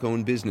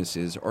black-owned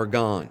businesses are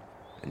gone.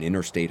 An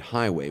interstate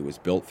highway was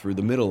built through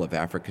the middle of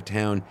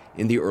Africatown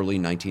in the early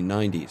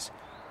 1990s,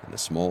 and the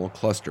small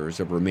clusters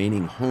of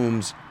remaining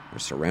homes are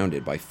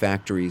surrounded by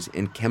factories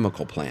and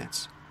chemical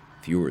plants.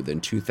 Fewer than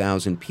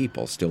 2,000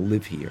 people still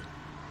live here.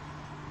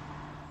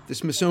 The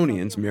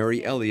Smithsonian's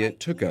Mary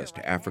Elliott took us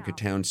to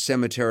Africatown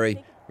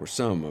Cemetery, where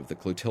some of the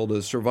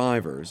Clotilda's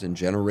survivors and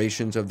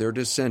generations of their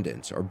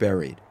descendants are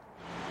buried.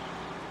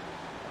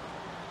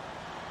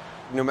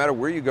 No matter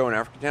where you go in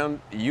Africatown,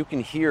 you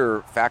can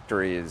hear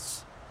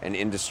factories and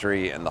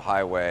industry and the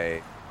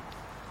highway.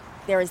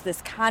 There is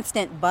this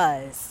constant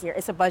buzz here.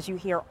 It's a buzz you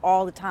hear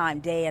all the time,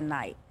 day and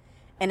night.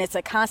 And it's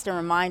a constant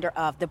reminder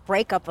of the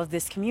breakup of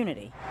this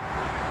community.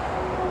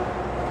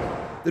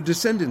 The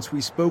descendants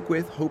we spoke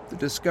with hope the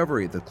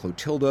discovery of the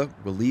Clotilda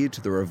will lead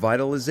to the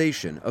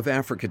revitalization of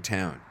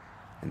Africatown.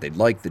 And they'd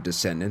like the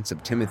descendants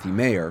of Timothy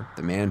Mayer,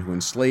 the man who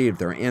enslaved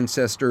their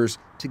ancestors,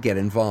 to get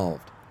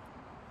involved.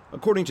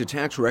 According to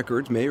tax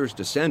records, Mayer's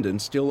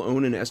descendants still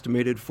own an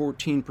estimated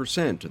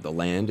 14% of the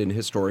land in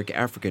historic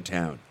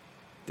Africatown.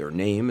 Their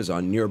name is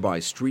on nearby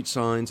street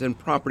signs and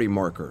property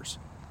markers.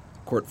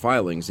 Court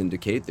filings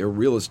indicate their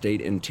real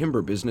estate and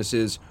timber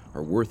businesses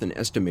are worth an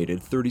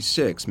estimated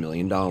 $36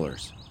 million.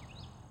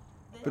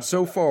 But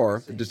so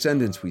far, the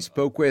descendants we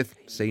spoke with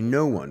say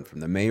no one from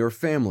the Mayer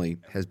family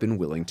has been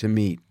willing to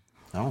meet.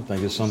 I don't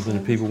think it's something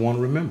that people want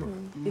to remember.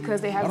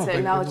 Because they have to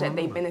acknowledge that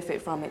they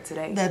benefit from it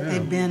today. That they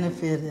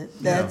benefited.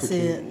 That's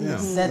it.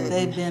 That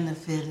they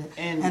benefited.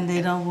 And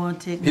they don't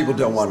want to acknowledge People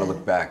don't want to that.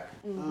 look back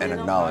and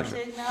acknowledge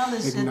it.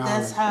 Acknowledge that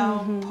that's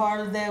how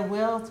part of their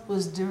wealth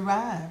was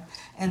derived.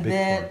 And Big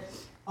that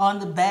on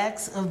the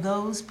backs of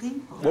those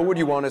people. What would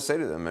you want to say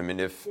to them? I mean,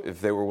 if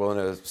they were willing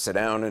to sit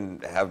down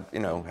and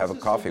have a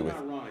coffee with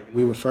you?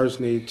 We would first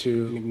need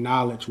to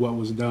acknowledge what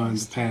was done in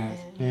the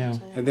past. Yeah.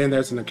 And then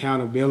there's an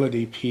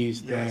accountability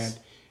piece that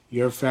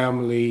your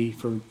family,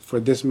 for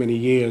this many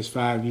years,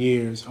 5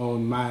 years,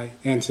 owned my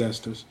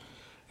ancestors.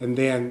 And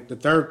then the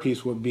third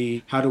piece would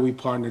be, how do we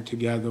partner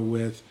together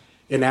with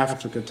In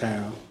Africa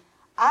Town?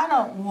 I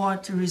don't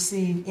want to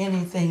receive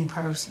anything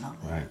personally.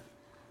 Right.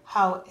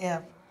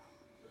 However,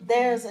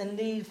 there's a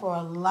need for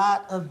a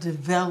lot of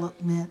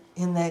development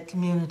in that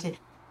community.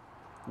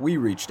 We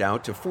reached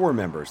out to 4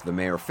 members of the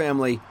Mayer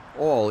family.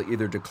 All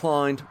either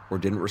declined or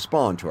didn't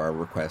respond to our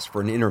request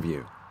for an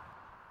interview.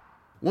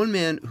 One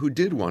man who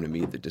did want to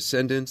meet the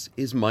descendants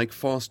is Mike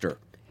Foster.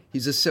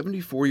 He's a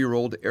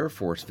 74-year-old Air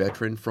Force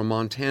veteran from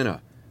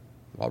Montana.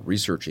 While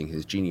researching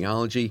his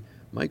genealogy,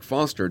 Mike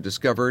Foster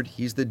discovered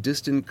he's the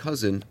distant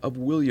cousin of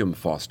William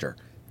Foster,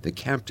 the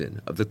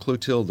captain of the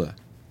Clotilda.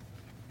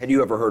 Had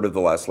you ever heard of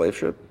the last slave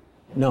ship?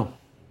 No.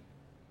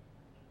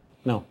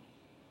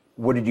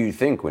 What did you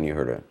think when you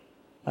heard it?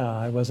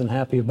 I wasn't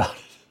happy about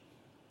it.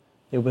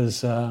 It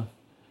was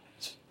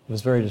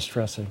very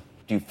distressing.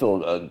 Do you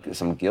feel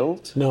some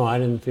guilt? No, I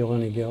didn't feel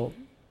any guilt.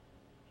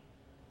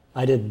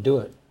 I didn't do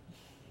it.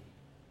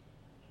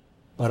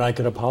 But I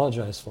could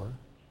apologize for it.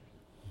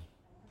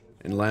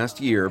 And last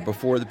year,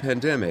 before the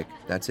pandemic,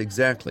 that's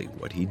exactly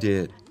what he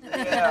did.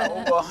 Yeah,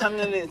 over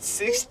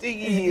 160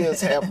 years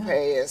have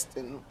passed,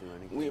 and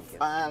we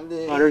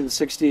finally...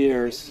 160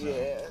 years.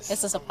 Yes.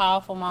 This is a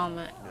powerful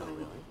moment.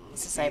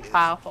 This is a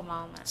powerful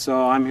moment.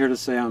 So I'm here to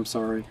say I'm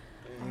sorry.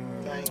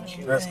 Thank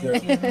you. That's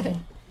good.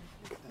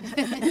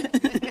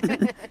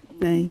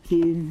 Thank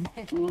you.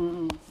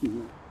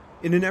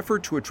 In an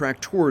effort to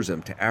attract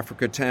tourism to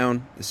Africa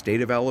Town, the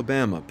state of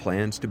Alabama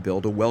plans to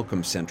build a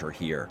welcome center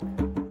here.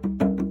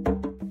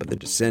 But the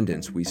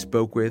descendants we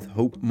spoke with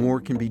hope more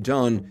can be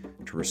done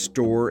to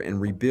restore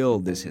and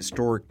rebuild this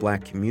historic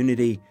Black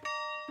community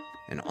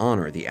and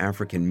honor the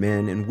African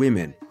men and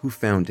women who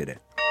founded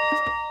it.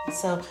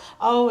 So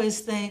I always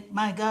think,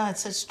 my God,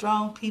 such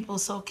strong people,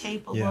 so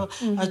capable,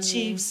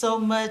 achieved so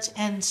much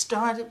and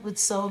started with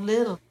so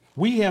little.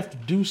 We have to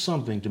do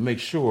something to make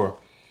sure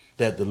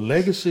that the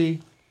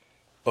legacy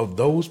of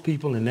those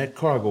people in that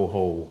cargo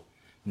hold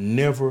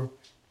never,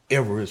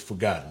 ever is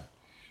forgotten,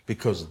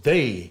 because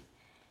they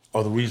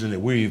are the reason that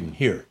we're even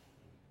here.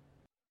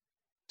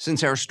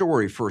 Since our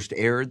story first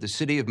aired, the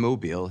city of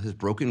Mobile has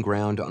broken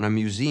ground on a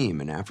museum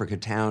in Africa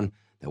Town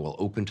that will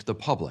open to the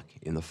public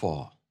in the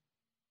fall.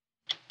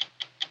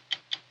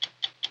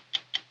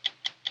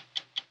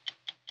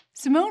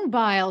 Simone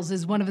Biles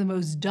is one of the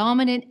most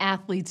dominant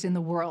athletes in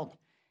the world.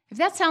 If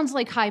that sounds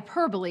like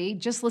hyperbole,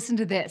 just listen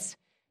to this.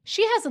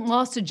 She hasn't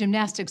lost a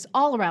gymnastics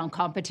all-around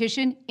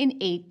competition in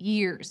 8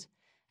 years.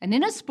 And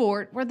in a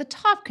sport where the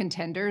top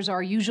contenders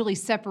are usually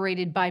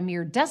separated by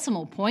mere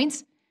decimal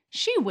points,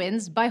 she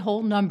wins by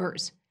whole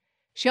numbers.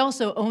 She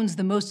also owns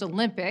the most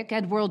Olympic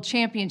and World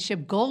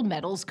Championship gold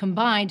medals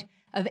combined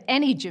of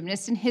any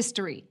gymnast in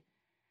history.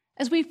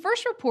 As we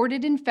first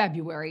reported in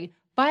February,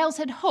 Biles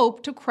had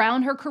hoped to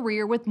crown her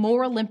career with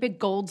more Olympic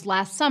golds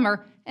last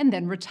summer and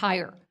then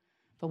retire.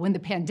 But when the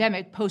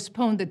pandemic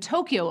postponed the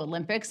Tokyo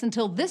Olympics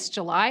until this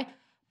July,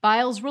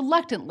 Biles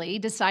reluctantly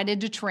decided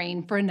to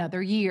train for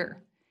another year.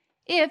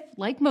 If,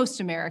 like most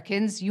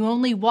Americans, you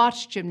only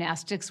watch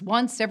gymnastics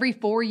once every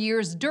 4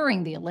 years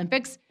during the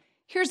Olympics,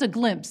 here's a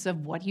glimpse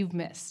of what you've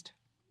missed.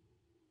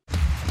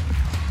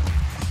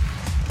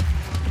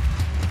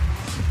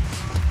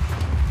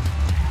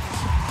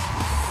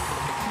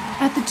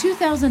 At the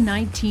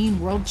 2019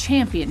 World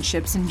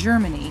Championships in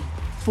Germany,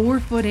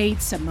 4'8"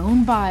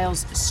 Simone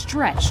Biles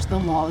stretched the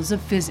laws of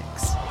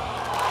physics.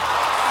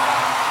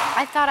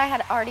 I thought I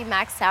had already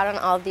maxed out on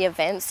all of the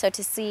events, so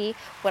to see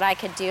what I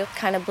could do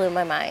kind of blew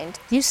my mind.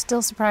 Do you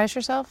still surprise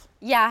yourself?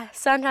 Yeah,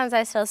 sometimes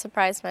I still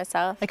surprise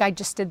myself. Like I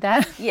just did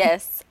that?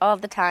 Yes, all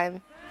the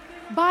time.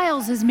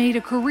 Biles has made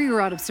a career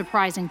out of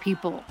surprising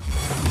people.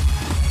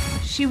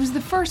 She was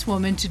the first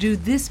woman to do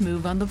this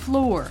move on the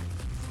floor,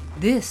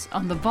 this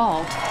on the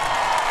vault,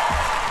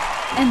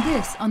 and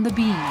this on the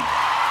beam.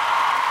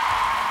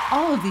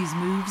 All of these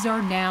moves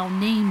are now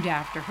named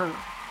after her.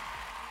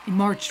 In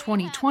March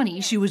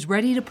 2020, she was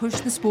ready to push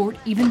the sport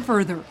even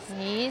further.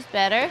 Knees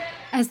better.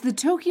 As the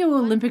Tokyo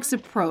Olympics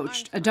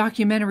approached, a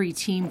documentary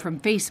team from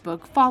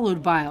Facebook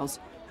followed Biles,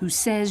 who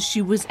says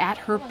she was at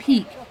her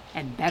peak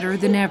and better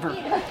than ever.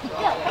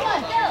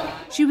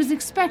 She was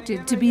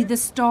expected to be the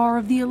star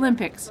of the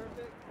Olympics.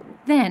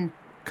 Then,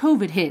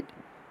 COVID hit.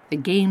 The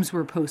games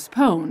were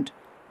postponed.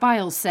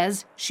 Biles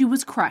says she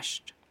was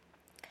crushed.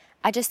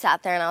 I just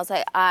sat there and I was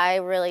like, I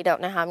really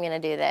don't know how I'm going to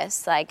do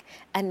this. Like,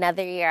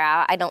 another year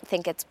out, I don't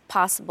think it's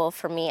possible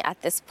for me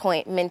at this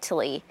point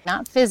mentally.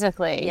 Not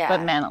physically,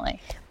 but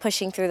mentally.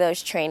 Pushing through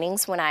those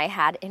trainings when I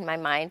had in my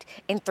mind,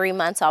 in 3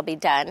 months I'll be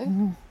done.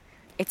 Mm-hmm.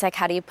 It's like,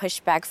 how do you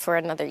push back for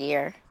another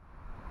year?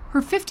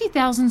 Her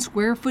 50,000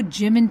 square foot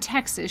gym in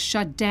Texas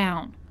shut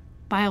down.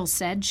 Biles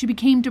said she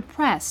became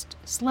depressed,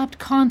 slept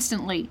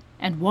constantly,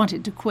 and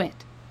wanted to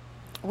quit.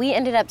 We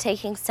ended up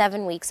taking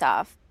 7 weeks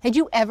off. Had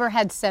you ever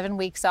had 7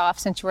 weeks off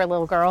since you were a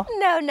little girl?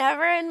 No,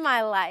 never in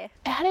my life.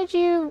 How did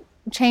you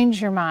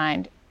change your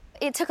mind?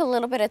 It took a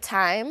little bit of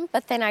time,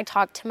 but then I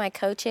talked to my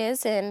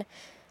coaches, and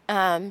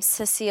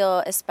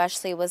Cecile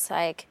especially was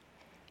like,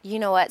 you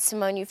know what,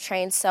 Simone, you've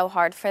trained so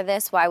hard for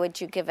this. Why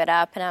would you give it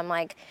up? And I'm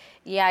like,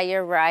 yeah,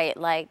 you're right.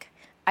 Like,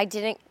 I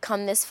didn't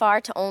come this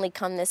far to only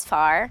come this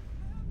far.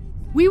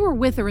 We were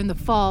with her in the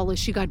fall as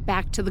she got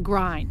back to the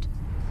grind.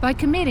 By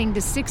committing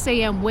to 6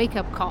 a.m.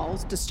 wake-up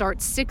calls to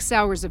start 6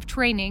 hours of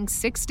training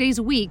 6 days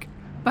a week,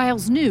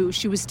 Biles knew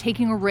she was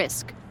taking a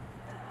risk.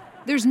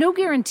 There's no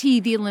guarantee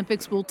the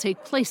Olympics will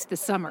take place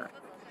this summer.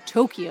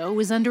 Tokyo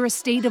is under a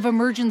state of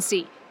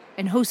emergency,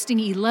 and hosting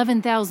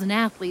 11,000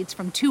 athletes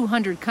from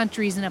 200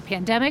 countries in a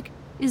pandemic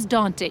is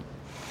daunting.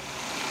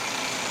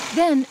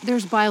 Then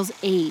there's Biles'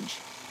 age.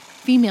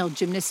 Female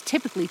gymnasts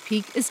typically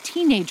peak as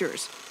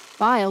teenagers.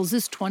 Biles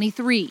is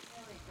 23.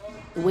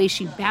 The way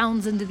she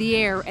bounds into the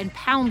air and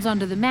pounds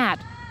onto the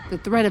mat, the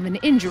threat of an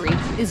injury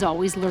is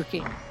always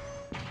lurking.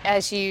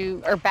 As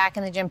you are back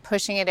in the gym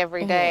pushing it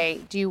every day,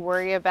 do you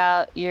worry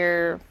about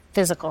your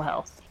physical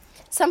health?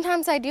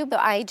 Sometimes I do, but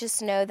I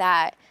just know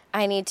that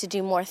I need to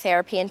do more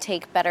therapy and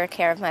take better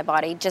care of my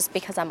body just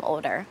because I'm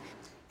older.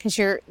 Because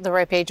you're the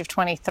ripe age of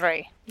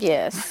 23.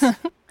 Yes.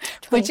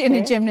 Which in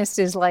a gymnast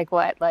is like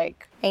what?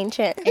 Like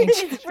ancient.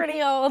 It's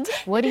pretty old.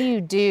 What do you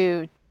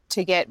do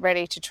to get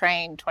ready to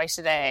train twice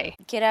a day?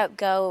 Get up,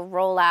 go,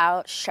 roll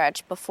out,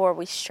 stretch before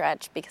we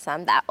stretch because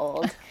I'm that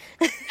old.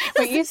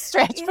 But you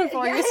stretch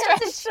before you stretch? I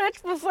have to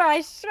stretch before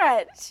I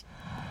stretch.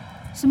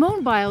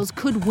 Simone Biles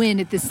could win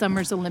at this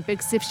summer's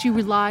Olympics if she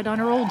relied on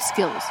her old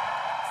skills.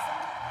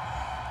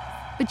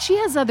 But she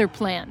has other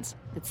plans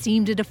that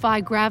seem to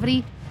defy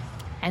gravity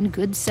and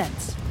good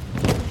sense.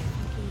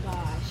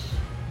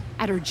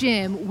 At her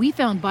gym, we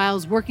found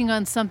Biles working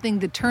on something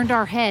that turned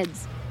our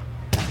heads.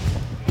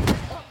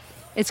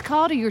 It's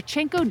called a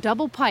Yurchenko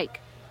double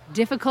pike.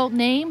 Difficult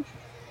name,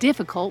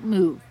 difficult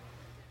move.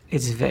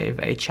 It's very,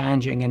 very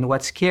challenging. And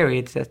what's scary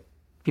is that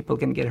people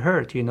can get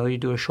hurt. You know, you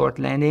do a short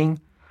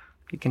landing,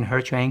 you can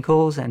hurt your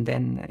ankles, and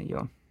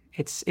then,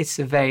 it's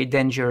a very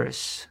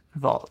dangerous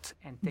vault.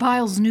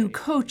 Biles' new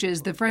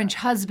coaches, the French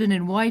husband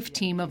and wife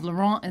team of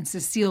Laurent and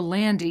Cécile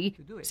Landy,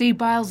 say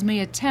Biles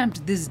may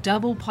attempt this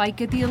double pike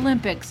at the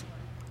Olympics.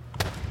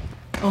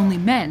 Only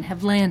men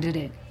have landed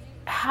it.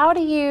 How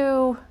do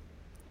you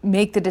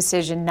make the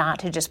decision not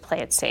to just play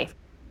it safe?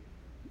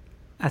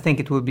 I think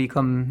it will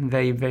become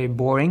very, very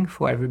boring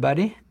for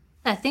everybody.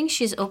 I think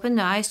she's opened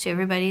the eyes to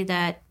everybody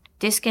that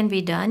this can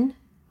be done,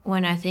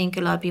 when I think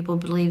a lot of people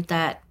believe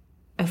that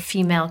a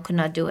female could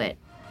not do it.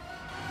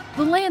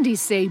 The Landys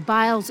say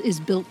Biles is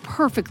built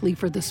perfectly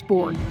for the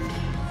sport.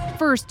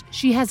 First,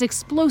 she has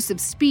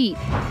explosive speed.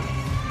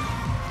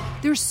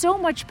 There's so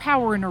much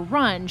power in her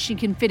run, she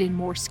can fit in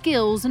more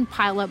skills and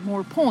pile up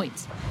more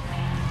points.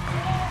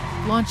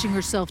 Launching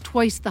herself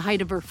twice the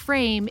height of her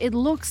frame, it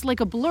looks like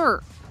a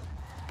blur.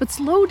 But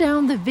slow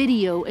down the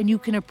video and you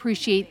can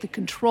appreciate the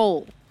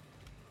control.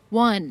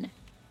 1,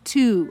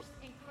 2,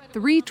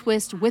 3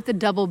 twists with a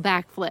double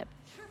backflip.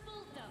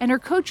 And her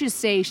coaches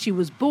say she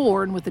was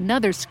born with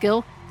another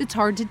skill that's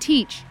hard to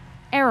teach,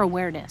 air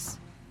awareness.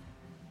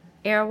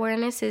 Air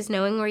awareness is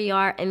knowing where you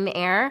are in the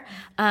air.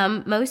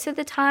 Most of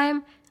the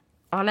time,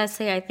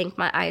 honestly, I think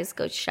my eyes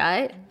go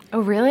shut. Oh,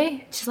 really?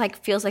 It just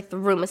like feels like the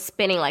room is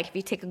spinning. Like if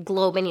you take a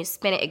globe and you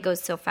spin it, it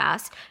goes so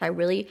fast. I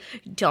really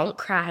don't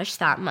crash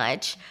that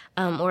much,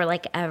 or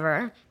like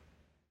ever.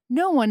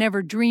 No one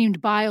ever dreamed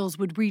Biles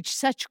would reach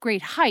such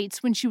great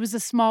heights when she was a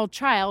small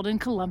child in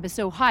Columbus,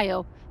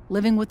 Ohio,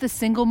 living with a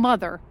single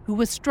mother who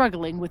was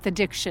struggling with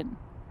addiction.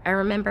 I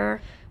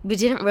remember we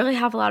didn't really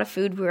have a lot of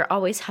food. We were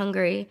always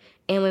hungry.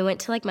 And we went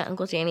to like my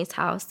Uncle Danny's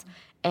house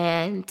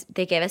and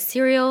they gave us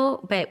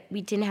cereal, but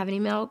we didn't have any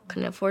milk,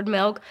 couldn't afford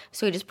milk.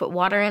 So we just put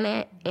water in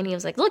it. And he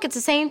was like, look, it's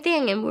the same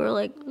thing. And we were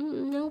like,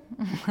 nope,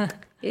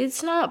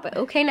 it's not, but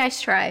okay,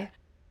 nice try.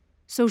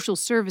 Social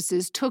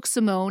services took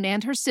Simone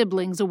and her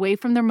siblings away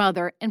from their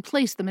mother and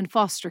placed them in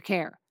foster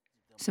care.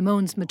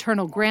 Simone's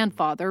maternal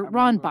grandfather,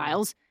 Ron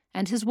Biles,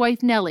 and his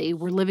wife Nellie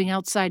were living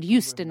outside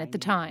Houston at the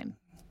time.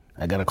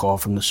 I got a call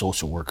from the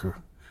social worker,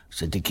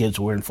 said the kids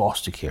were in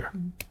foster care.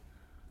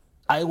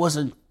 I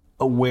wasn't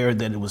aware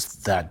that it was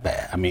that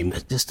bad. I mean,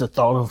 just the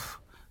thought of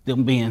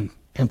them being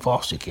in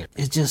foster care,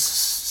 it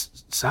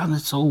just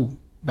sounded so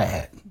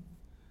bad.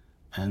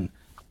 And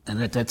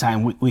at that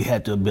time, we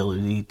had the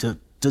ability to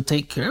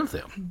take care of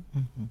them.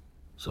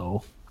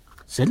 So,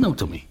 said no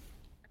to me.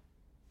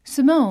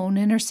 Simone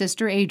and her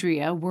sister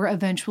Adria were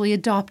eventually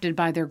adopted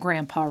by their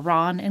grandpa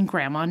Ron and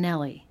grandma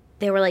Nellie.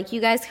 They were like, you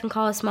guys can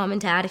call us mom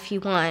and dad if you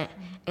want.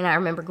 And I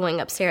remember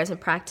going upstairs and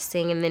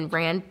practicing and then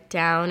ran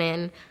down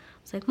and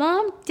I was like,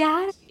 Mom,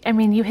 Dad. I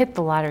mean, you hit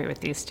the lottery with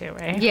these two,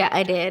 right? Yeah,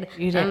 I did.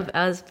 You did.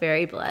 I was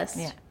very blessed.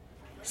 Yeah.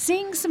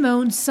 Seeing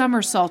Simone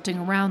somersaulting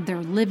around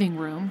their living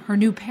room, her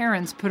new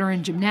parents put her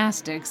in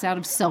gymnastics out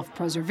of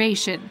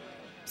self-preservation.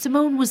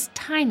 Simone was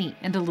tiny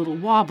and a little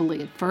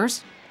wobbly at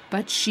first,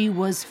 but she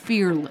was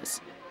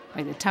fearless.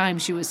 By the time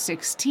she was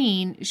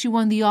 16, she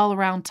won the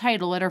all-around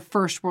title at her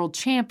first World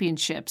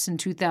Championships in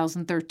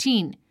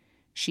 2013.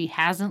 She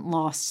hasn't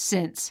lost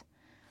since.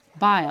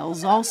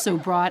 Biles also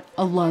brought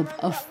a love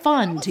of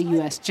fun to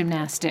U.S.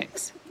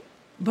 gymnastics.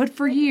 But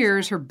for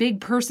years, her big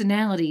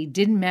personality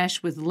didn't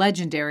mesh with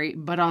legendary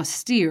but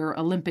austere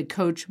Olympic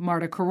coach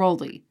Marta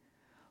Karolyi.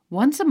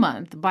 Once a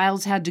month,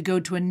 Biles had to go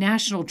to a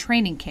national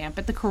training camp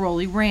at the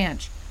Karolyi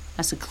Ranch,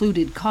 a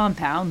secluded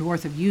compound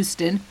north of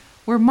Houston,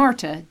 where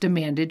Marta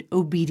demanded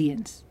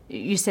obedience.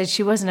 You said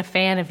she wasn't a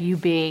fan of you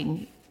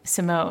being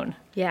Simone.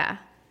 Yeah.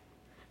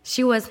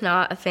 She was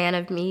not a fan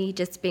of me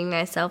just being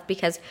myself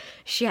because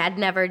she had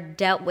never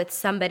dealt with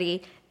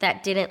somebody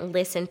that didn't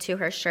listen to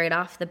her straight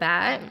off the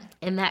bat.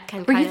 And that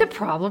can Were you the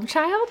problem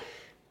child?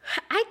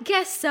 I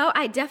guess so.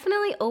 I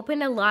definitely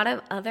opened a lot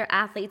of other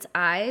athletes'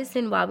 eyes.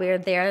 And while we were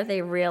there,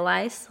 they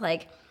realized,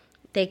 like,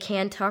 they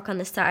can talk on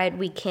the side,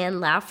 we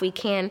can laugh, we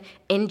can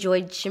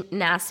enjoy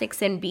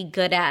gymnastics and be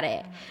good at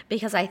it.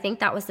 Because I think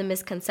that was the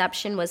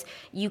misconception, was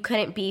you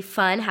couldn't be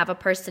fun, have a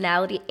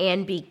personality,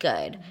 and be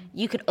good.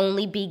 You could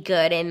only be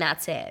good, and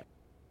that's it.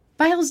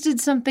 Biles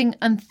did something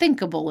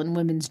unthinkable in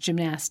women's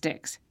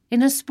gymnastics.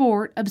 In a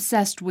sport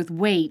obsessed with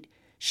weight,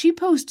 she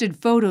posted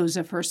photos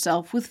of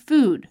herself with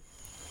food.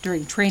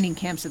 During training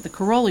camps at the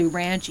Karolyi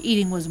Ranch,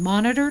 eating was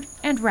monitored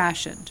and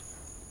rationed.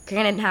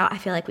 Granted, now I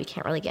feel like we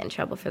can't really get in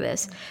trouble for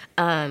this.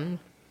 But,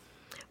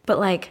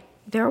 like,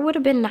 there would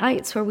have been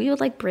nights where we would,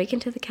 like, break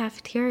into the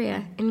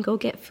cafeteria and go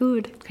get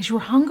food. Because you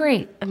were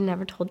hungry. I've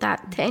never told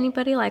that to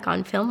anybody, like,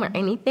 on film or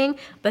anything.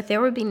 But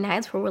there would be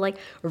nights where we're, like,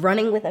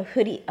 running with a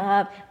hoodie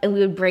up, and we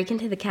would break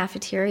into the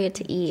cafeteria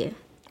to eat.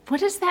 What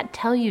does that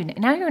tell you?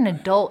 Now you're an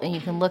adult and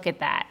you can look at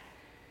that.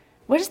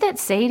 What does that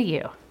say to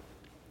you?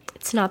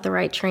 It's not the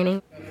right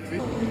training.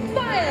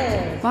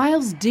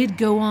 Biles did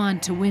go on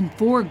to win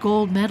 4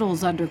 gold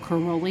medals under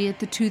Karolyi at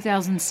the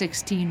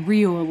 2016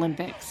 Rio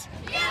Olympics.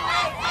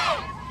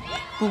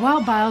 But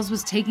while Biles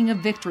was taking a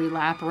victory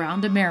lap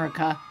around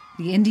America,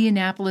 the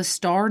Indianapolis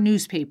Star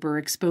newspaper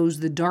exposed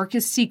the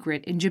darkest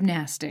secret in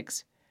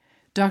gymnastics.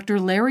 Dr.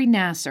 Larry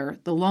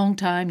Nassar, the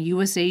longtime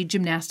USA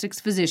gymnastics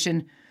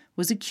physician,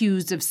 was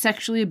accused of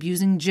sexually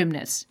abusing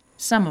gymnasts,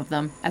 some of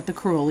them at the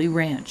Karolyi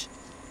Ranch.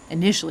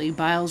 Initially,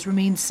 Biles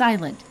remained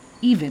silent,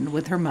 even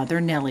with her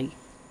mother, Nellie.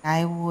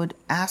 I would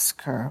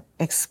ask her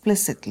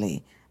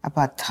explicitly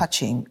about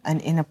touching and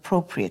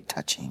inappropriate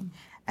touching,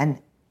 and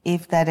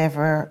if that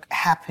ever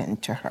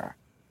happened to her,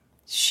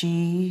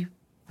 she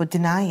would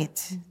deny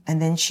it,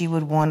 and then she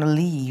would want to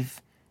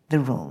leave the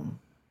room.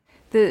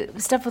 The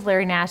stuff with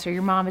Larry Nassar,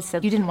 your mom had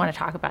said you didn't want to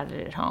talk about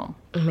it at home.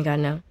 Oh my God,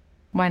 no.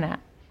 Why not?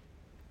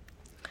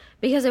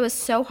 Because it was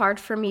so hard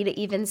for me to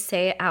even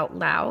say it out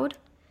loud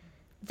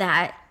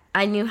that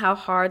I knew how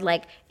hard,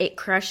 like, it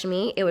crushed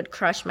me. It would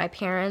crush my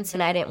parents,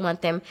 and I didn't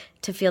want them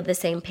to feel the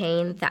same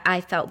pain that I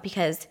felt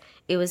because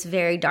it was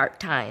very dark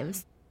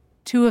times.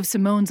 2 of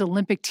Simone's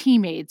Olympic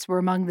teammates were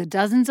among the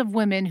dozens of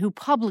women who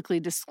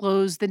publicly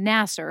disclosed that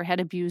Nassar had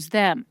abused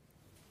them.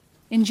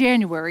 In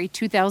January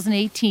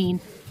 2018,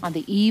 on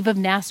the eve of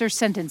Nassar's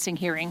sentencing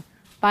hearing,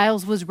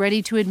 Biles was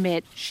ready to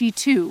admit she,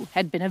 too,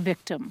 had been a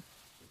victim.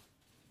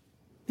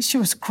 She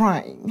was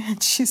crying,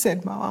 and she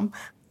said, "Mom,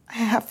 I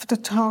have to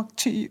talk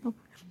to you.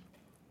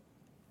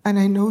 And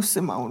I know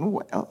Simone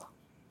well.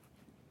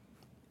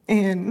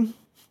 And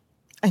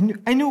I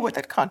knew what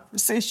that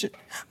conversation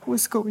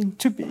was going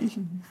to be."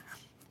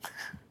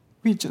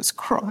 We just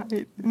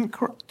cried and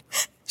cried.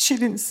 She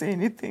didn't say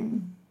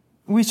anything.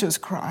 We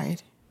just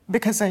cried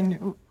because I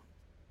knew.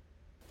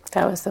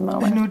 That was the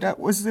moment. I knew that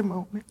was the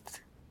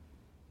moment.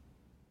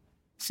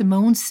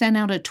 Simone sent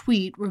out a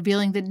tweet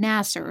revealing that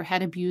Nassar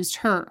had abused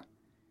her.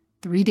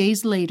 3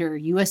 days later,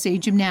 USA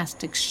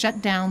Gymnastics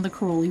shut down the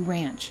Karolyi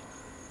Ranch.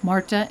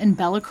 Marta and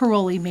Bella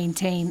Karolyi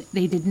maintain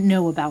they didn't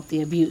know about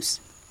the abuse.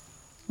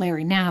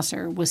 Larry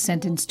Nassar was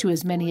sentenced to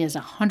as many as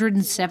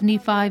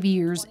 175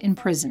 years in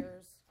prison.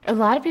 A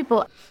lot of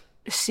people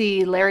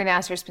see Larry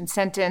Nassar's been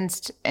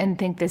sentenced and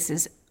think this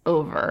is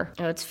over.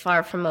 Oh, it's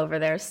far from over.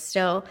 There's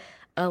still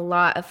a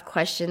lot of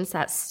questions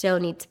that still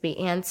need to be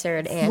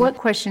answered. And what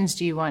questions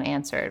do you want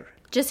answered?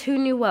 Just who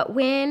knew what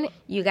when?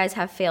 You guys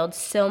have failed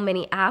so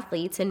many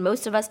athletes, and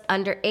most of us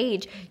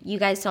underage. You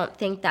guys don't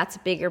think that's a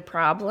bigger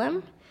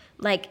problem?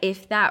 Like,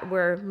 if that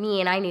were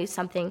me and I knew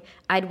something,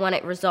 I'd want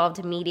it resolved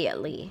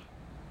immediately.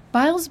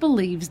 Biles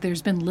believes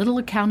there's been little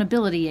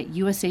accountability at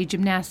USA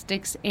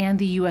Gymnastics and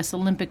the U.S.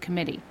 Olympic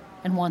Committee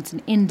and wants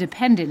an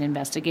independent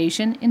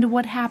investigation into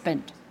what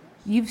happened.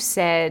 You've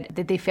said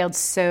that they failed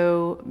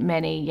so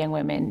many young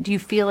women. Do you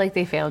feel like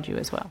they failed you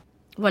as well?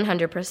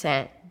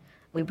 100%.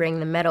 We bring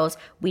the medals.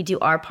 We do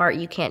our part.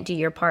 You can't do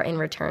your part in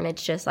return.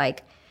 It's just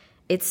like,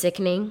 it's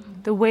sickening.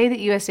 The way that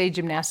USA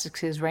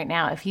Gymnastics is right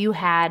now, if you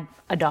had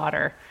a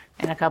daughter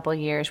in a couple of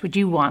years, would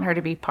you want her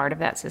to be part of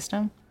that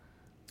system?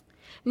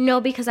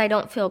 No, because I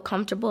don't feel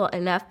comfortable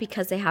enough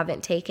because they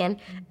haven't taken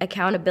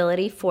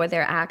accountability for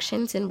their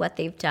actions and what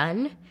they've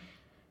done.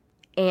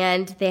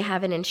 And they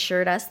haven't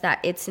ensured us that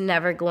it's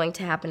never going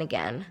to happen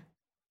again.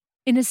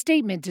 In a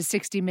statement to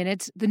 60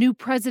 Minutes, the new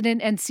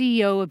president and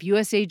CEO of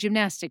USA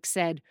Gymnastics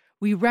said,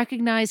 "We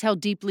recognize how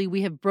deeply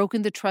we have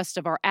broken the trust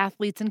of our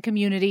athletes and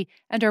community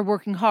and are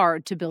working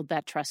hard to build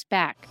that trust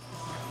back."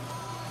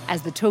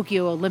 As the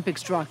Tokyo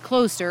Olympics draw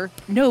closer,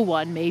 no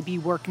one may be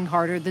working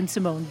harder than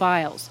Simone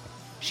Biles.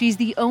 She's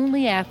the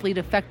only athlete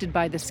affected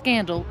by the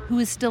scandal who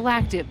is still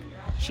active.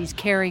 She's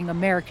carrying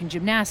American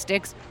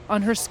gymnastics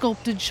on her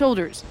sculpted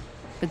shoulders.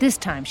 But this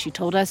time, she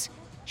told us,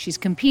 she's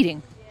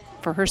competing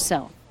for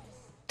herself.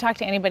 Talk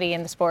to anybody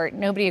in the sport.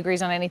 Nobody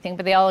agrees on anything,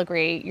 but they all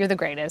agree you're the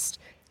greatest.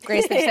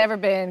 Greatest there's ever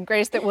been,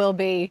 greatest that will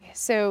be.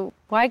 So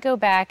why go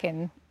back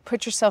and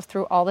put yourself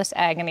through all this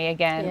agony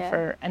again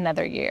for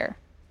another year?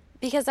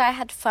 Because I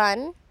had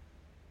fun,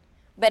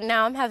 but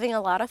now I'm having a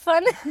lot of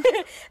fun.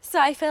 So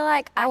I feel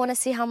like I want to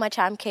see how much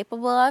I'm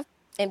capable of.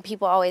 And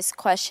people always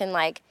question,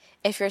 like,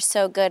 if you're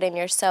so good and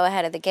you're so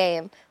ahead of the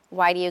game,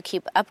 why do you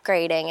keep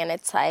upgrading? And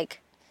it's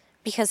like,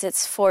 because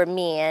it's for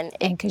me. And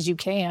because you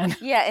can.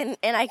 Yeah,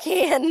 and I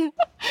can.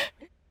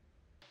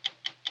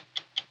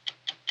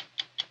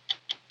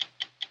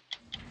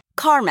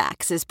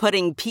 CarMax is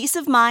putting peace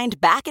of mind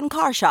back in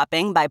car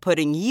shopping by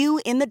putting you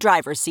in the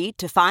driver's seat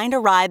to find a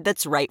ride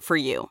that's right for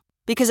you.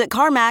 Because at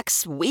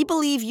CarMax, we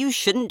believe you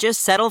shouldn't just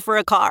settle for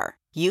a car.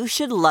 You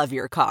should love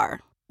your car.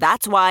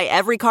 That's why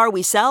every car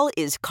we sell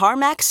is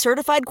CarMax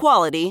certified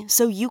quality,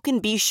 so you can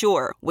be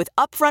sure with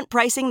upfront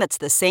pricing that's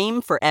the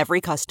same for every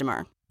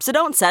customer. So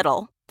don't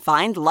settle.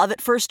 Find love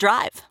at first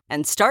drive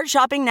and start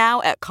shopping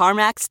now at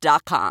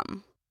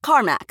CarMax.com.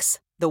 CarMax,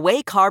 the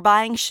way car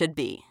buying should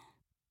be.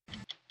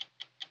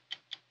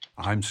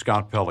 I'm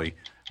Scott Pelley.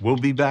 We'll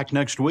be back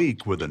next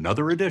week with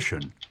another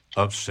edition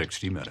of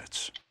 60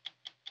 Minutes.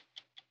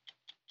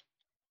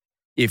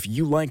 If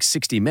you like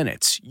 60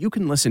 Minutes, you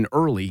can listen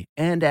early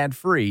and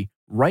ad-free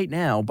right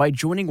now by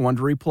joining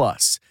Wondery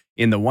Plus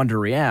in the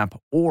Wondery app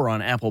or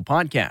on Apple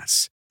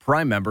Podcasts.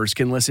 Prime members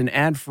can listen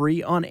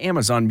ad-free on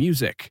Amazon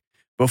Music.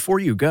 Before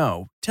you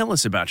go, tell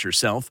us about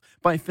yourself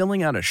by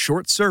filling out a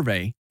short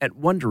survey at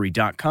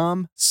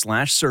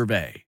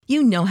Wondery.com/survey.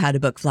 You know how to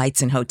book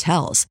flights and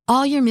hotels.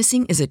 All you're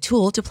missing is a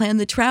tool to plan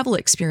the travel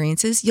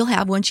experiences you'll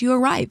have once you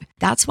arrive.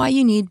 That's why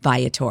you need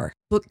Viator.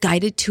 Book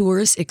guided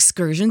tours,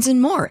 excursions,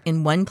 and more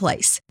in one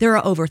place. There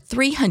are over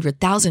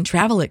 300,000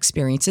 travel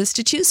experiences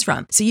to choose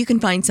from, so you can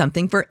find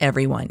something for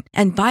everyone.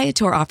 And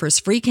Viator offers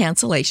free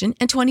cancellation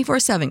and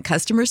 24/7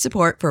 customer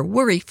support for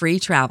worry-free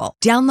travel.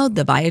 Download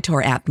the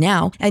Viator app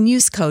now and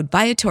use code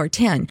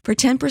Viator10 for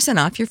 10%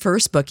 off your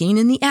first booking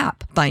in the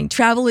app. Find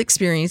travel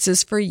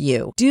experiences for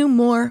you. Do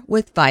more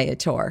with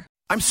Viator.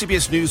 I'm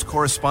CBS News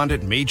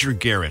correspondent Major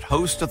Garrett,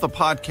 host of the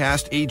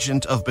podcast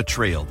Agent of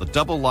Betrayal, The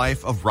Double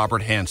Life of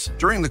Robert Hanssen.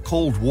 During the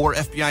Cold War,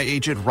 FBI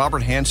agent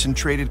Robert Hanssen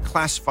traded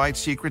classified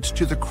secrets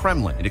to the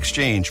Kremlin in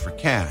exchange for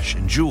cash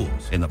and jewels.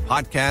 In the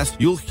podcast,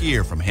 you'll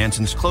hear from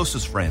Hanssen's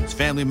closest friends,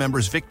 family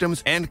members,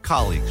 victims, and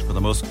colleagues for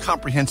the most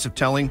comprehensive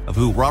telling of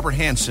who Robert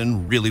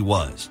Hanssen really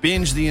was.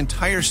 Binge the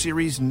entire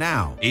series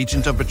now.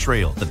 Agent of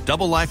Betrayal, The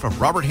Double Life of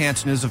Robert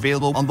Hanssen is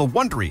available on the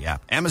Wondery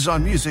app,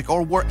 Amazon Music,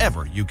 or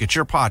wherever you get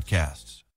your podcasts.